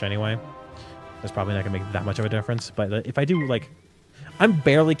that much anyway. That's probably not gonna make that much of a difference. But if I do, like, I'm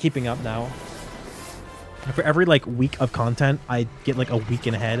barely keeping up now. For every like week of content, I get like a week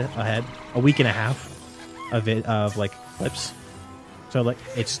and a week and a half of it of like clips. So like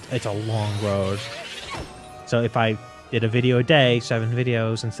it's a long road. So if I did a video a day, 7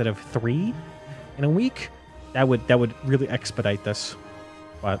 videos instead of 3 in a week, that would really expedite this.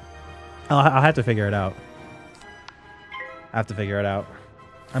 But I'll have to figure it out. I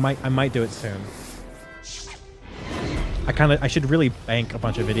might do it soon. I should really bank a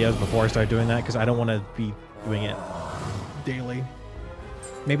bunch of videos before I start doing that, because I don't want to be doing it daily.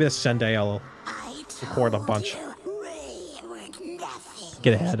 Maybe this Sunday I'll record a bunch,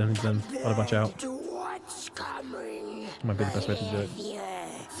 get ahead, and then put a bunch out. Might be the best way to do it.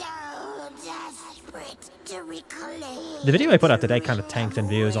 The video I put out today kind of tanked in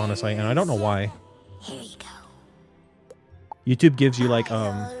views, honestly, and I don't know why. YouTube gives you like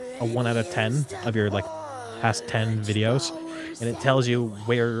a 1 out of 10 of your like past 10 videos, and it tells you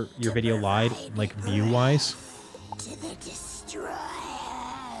where your video lied, like view-wise. To the destroyer.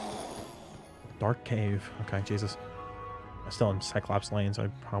 Dark cave. Okay, Jesus. I'm still in Cyclops Lane, so I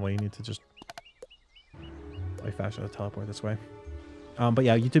probably need to just way faster to teleport this way. But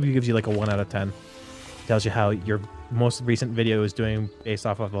yeah, YouTube gives you like a 1 out of 10. Tells you how your most recent video is doing based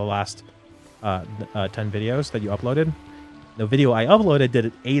off of the last 10 videos that you uploaded. The video I uploaded did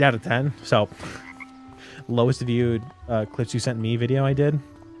an 8 out of 10. So lowest viewed clips you sent me video I did.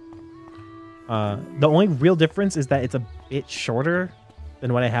 The only real difference is that it's a bit shorter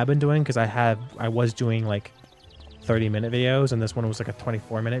than what I have been doing, because I was doing like 30-minute videos, and this one was like a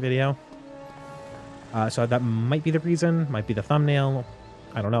 24-minute video. So that might be the reason, might be the thumbnail.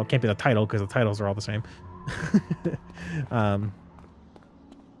 I don't know. It can't be the title, because the titles are all the same.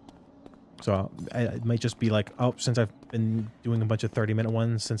 So it might just be like, oh, since I've been doing a bunch of 30-minute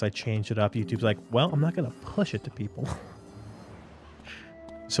ones, since I changed it up, YouTube's like, well, I'm not going to push it to people.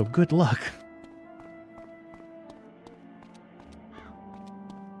 So good luck.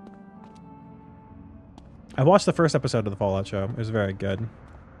 I watched the first episode of the Fallout show. It was very good.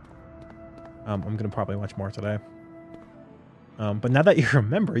 I'm going to probably watch more today. But now that you're a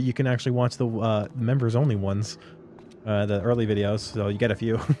member, you can actually watch the members-only ones. The early videos, so you get a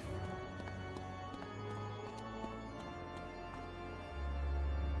few.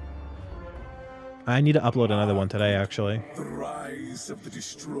 I need to upload another one today, actually. The rise of the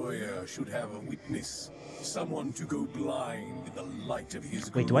destroyer should have a witness. Someone to go blind in the light of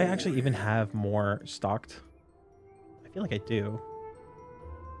his Wait, do I actually even have more stocked? I feel like I do.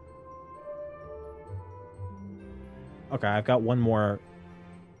 Okay, I've got one more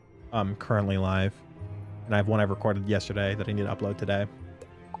currently live. And I have one I recorded yesterday that I need to upload today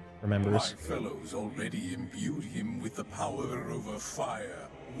for members. My fellows already imbued him with the power over fire,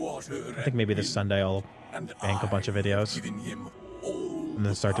 water, I think maybe this Sunday I'll bank a bunch of videos and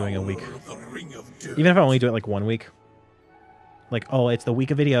then start doing a week. Even if I only do it like 1 week. Like, oh, it's the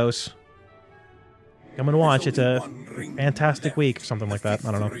week of videos. Come and watch. It's a fantastic week. Something like that.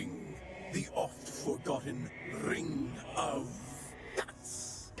 I don't know. The oft forgotten ring of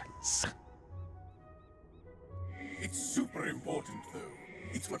guts. It's super important, though.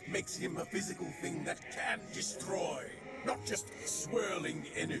 It's what makes him a physical thing that can destroy, not just swirling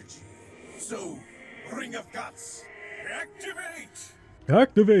energy. So, Ring of Guts, activate!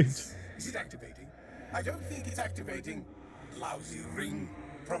 Activate! Is it activating? I don't think it's activating. Lousy ring.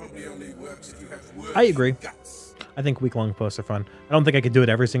 Probably only works if you have words. I agree. I think week-long posts are fun. I don't think I could do it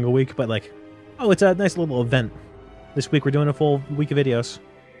every single week, but like, oh, it's a nice little event. This week we're doing a full week of videos.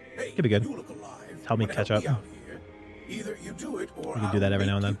 Could be good. Help me catch up. Either you do it or we can do that every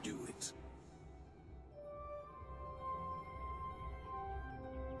now and then.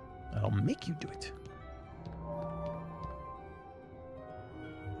 I'll make you do it.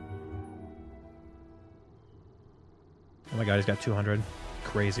 Oh my god, he's got 200.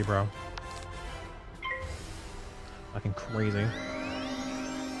 Crazy, bro. Fucking crazy.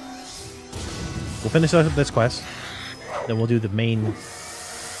 We'll finish up this quest. Then we'll do the main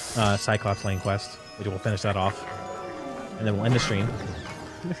Cyclops Lane quest. We'll finish that off. And then we'll end the stream.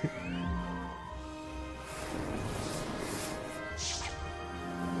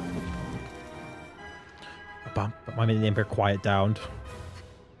 My name here quiet down.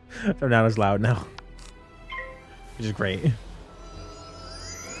 They're not as loud now. Which is great.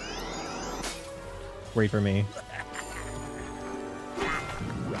 Great for me.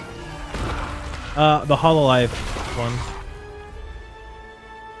 The HoloLive one.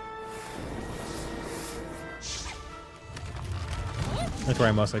 That's where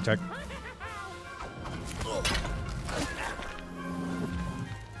I mostly check.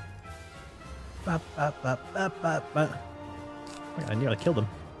 I nearly killed him.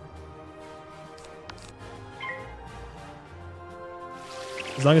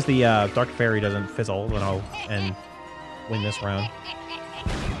 As long as the Dark Fairy doesn't fizzle, then I'll win this round.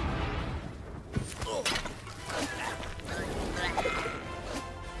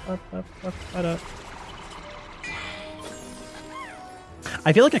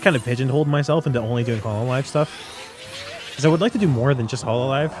 I feel like I kind of pigeonholed myself into only doing HoloLive stuff. Because I would like to do more than just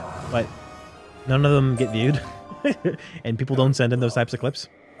HoloLive, but none of them get viewed. And people don't send in those types of clips.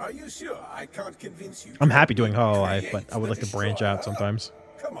 Are you sure I can't convince you? I'm happy doing HoloLive, but I would like to branch out sometimes.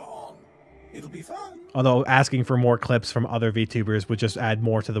 Come on. It'll be fun. Although asking for more clips from other VTubers would just add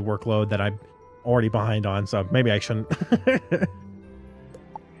more to the workload that I'm already behind on, so maybe I shouldn't.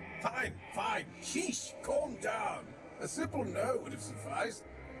 Fine. Sheesh, calm down. A simple no would have sufficed.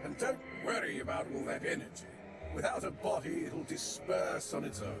 And don't worry about all that energy. Without a body, it'll disperse on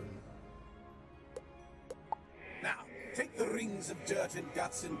its own. Now, Take the rings of dirt and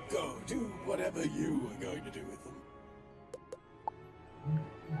guts and go. Do whatever you are going to do with them.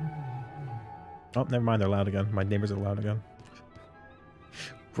 Oh, never mind. They're loud again. My neighbors are loud again.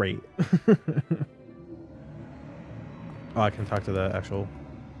 Great. Oh, I can talk to the actual...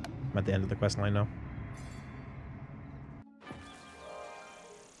 I'm at the end of the quest line now.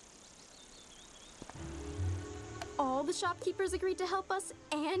 All the shopkeepers agreed to help us,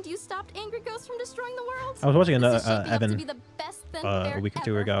 and you stopped angry ghosts from destroying the world? I was watching This is shaping up to Evan be the best Zen a fair week or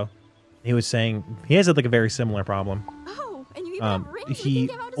two ever. ago. He was saying he has like a very similar problem. Oh, and you even have rings we He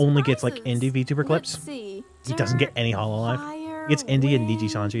can give out as only gets like prizes. indie VTuber clips. Let's see. He doesn't get any Hololive. Fire, He gets indie and Niji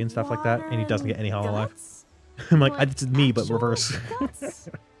Sanji and stuff like that, and he doesn't get any Hololive. I'm like, it's me, but reverse. Guts?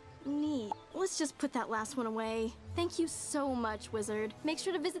 Neat. Let's just put that last one away. Thank you so much, Wizard. Make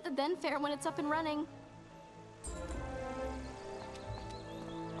sure to visit the Then Fair when it's up and running.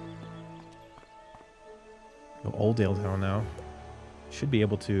 Go Old Dale Town now. Should be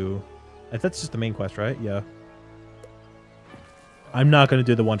able to... That's just the main quest, right? Yeah. I'm not going to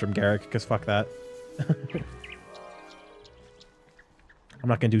do the one from Garrick, because fuck that. I'm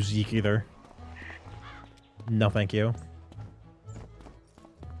not going to do Zeke either. No, thank you.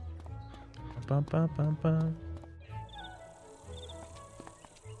 Bum, bum, bum, bum.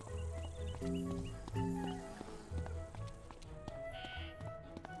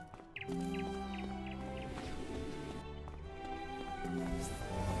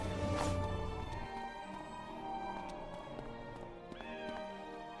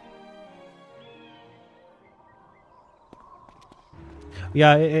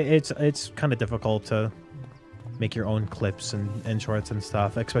 Yeah, it's kind of difficult to make your own clips and shorts and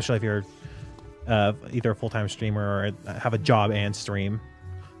stuff, especially if you're either a full-time streamer or have a job and stream,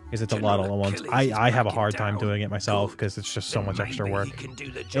 because it's a lot all at once. I have a hard time doing it myself because it's just so much extra work.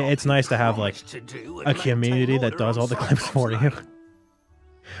 It's nice to have like a community that does all the clips for you.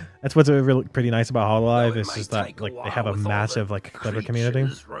 That's what's really pretty nice about Hololive is just that like they have a massive like clipper community,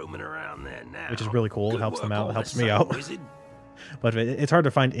 which is really cool. It helps them out. It helps me out. But it's hard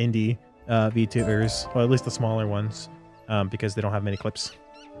to find indie VTubers, or at least the smaller ones, because they don't have many clips.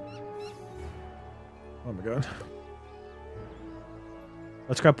 Oh my god.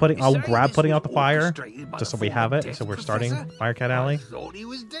 Let's grab putting. I'll grab putting out the fire, just so we have it. So we're starting Firecat Alley. Thought he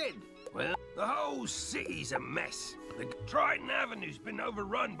was dead. Well, the whole city's a mess. The Triton Avenue's been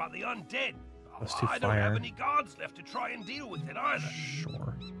overrun by the undead. Let's do I don't have fire. any guards left to try and deal with it either.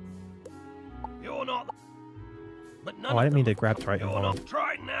 Sure. You're not. But none Oh, I of didn't mean to them. grab Triton. You're Hold on. not.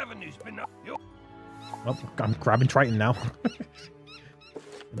 Triton Avenue's been. Oh, I'm grabbing Triton now.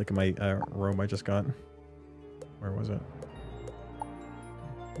 Look at my robe I just got. Where was it?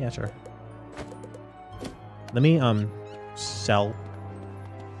 Yeah, sure. Let me sell.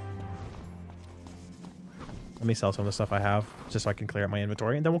 Let me sell some of the stuff I have, just so I can clear out my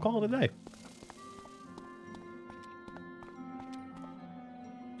inventory, and then we'll call it a day.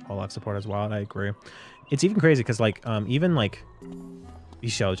 Hololive support as well. I agree. It's even crazy because like even like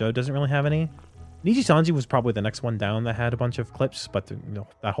Bishoujo doesn't really have any. Niji Sanji was probably the next one down that had a bunch of clips, but you know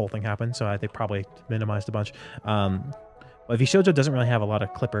that whole thing happened, so they probably minimized a bunch. But Bishoujo doesn't really have a lot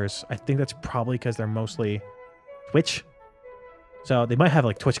of clippers. I think that's probably because they're mostly Twitch, so they might have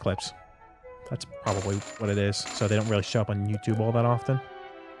like Twitch clips. That's probably what it is. So they don't really show up on YouTube all that often.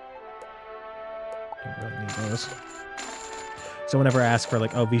 Don't really need those. So whenever I ask for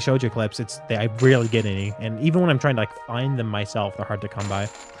like, oh, Bishoujo clips, I rarely get any. And even when I'm trying to like find them myself, they're hard to come by.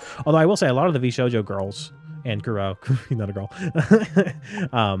 Although I will say a lot of the Bishoujo girls and Kuro, not a girl,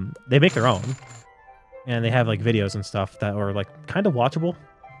 they make their own. And they have like videos and stuff that are like kind of watchable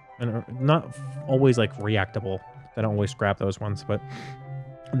and are not always like reactable. I don't always grab those ones, but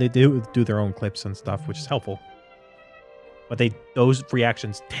they do their own clips and stuff, which is helpful. But those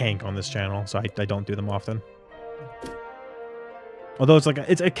reactions tank on this channel, so I don't do them often. Although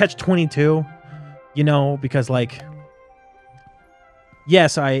it's a catch-22, you know, because like,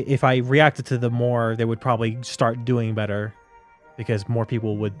 yes, if I reacted to them more, they would probably start doing better because more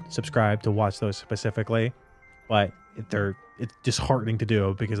people would subscribe to watch those specifically. But it's disheartening to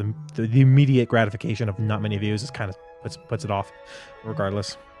do because the immediate gratification of not many views is kind of puts it off,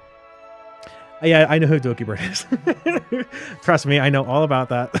 regardless. Yeah, I know who Doki Bird is. Trust me, I know all about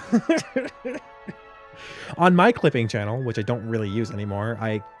that. On my clipping channel, which I don't really use anymore,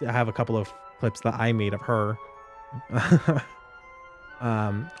 I have a couple of clips that I made of her.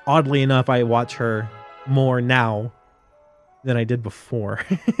 Oddly enough, I watch her more now than I did before.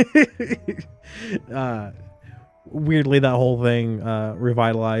 Weirdly, that whole thing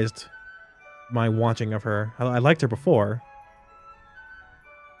revitalized my watching of her. I liked her before.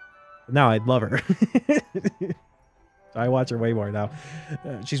 But now I'd love her. So I watch her way more now.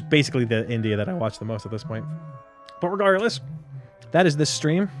 She's basically the India that I watch the most at this point. But regardless, that is this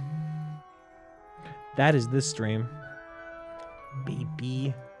stream. That is this stream.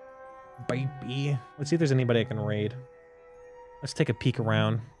 Baby. Baby. Let's see if there's anybody I can raid. Let's take a peek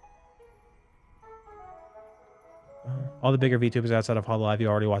around. All the bigger VTubers outside of Hololive you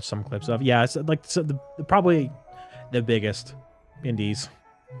already watched some clips of. Yeah, it's like probably the biggest indies.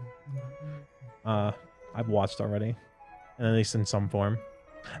 I've watched already. And at least in some form.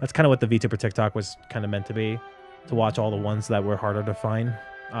 That's kind of what the VTuber TikTok was kind of meant to be. To watch all the ones that were harder to find.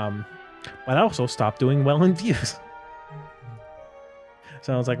 But I also stopped doing well in views.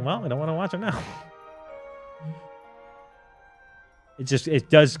 So I was like, well, I don't want to watch them now. It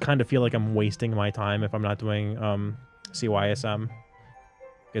does kind of feel like I'm wasting my time if I'm not doing CYSM.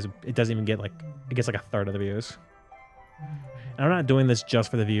 Because it doesn't even get like, it gets like a third of the views. And I'm not doing this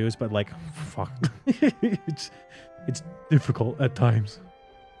just for the views, but like, fuck. it's difficult at times.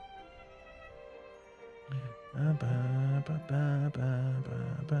 I'm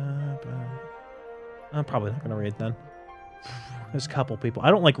probably not going to raid then. There's a couple people.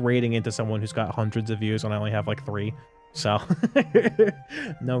 I don't like raiding into someone who's got hundreds of views when I only have like 3. So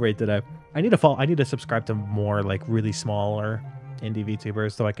no raid today. I need to follow. I need to subscribe to more like really smaller indie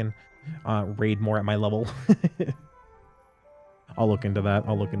VTubers so I can raid more at my level. I'll look into that.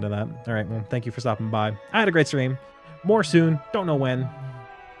 I'll look into that. All right. Well, thank you for stopping by. I had a great stream. More soon. Don't know when.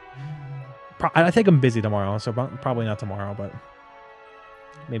 I think I'm busy tomorrow, so probably not tomorrow, but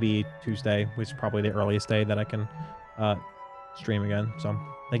maybe Tuesday, which is probably the earliest day that I can stream again. So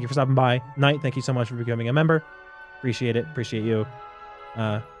thank you for stopping by. Knight, thank you so much for becoming a member. Appreciate it. Appreciate you.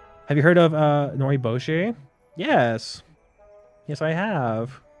 Have you heard of Nori Boshi? Yes. Yes, I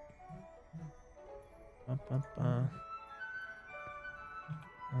have.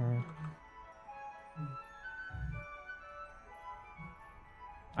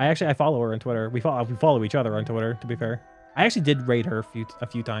 I follow her on Twitter. We follow each other on Twitter, to be fair. I actually did raid her a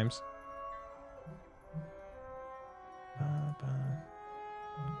few times.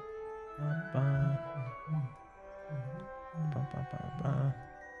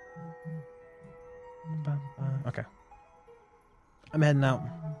 Okay. I'm heading out.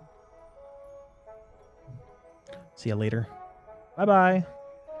 See you later. Bye-bye.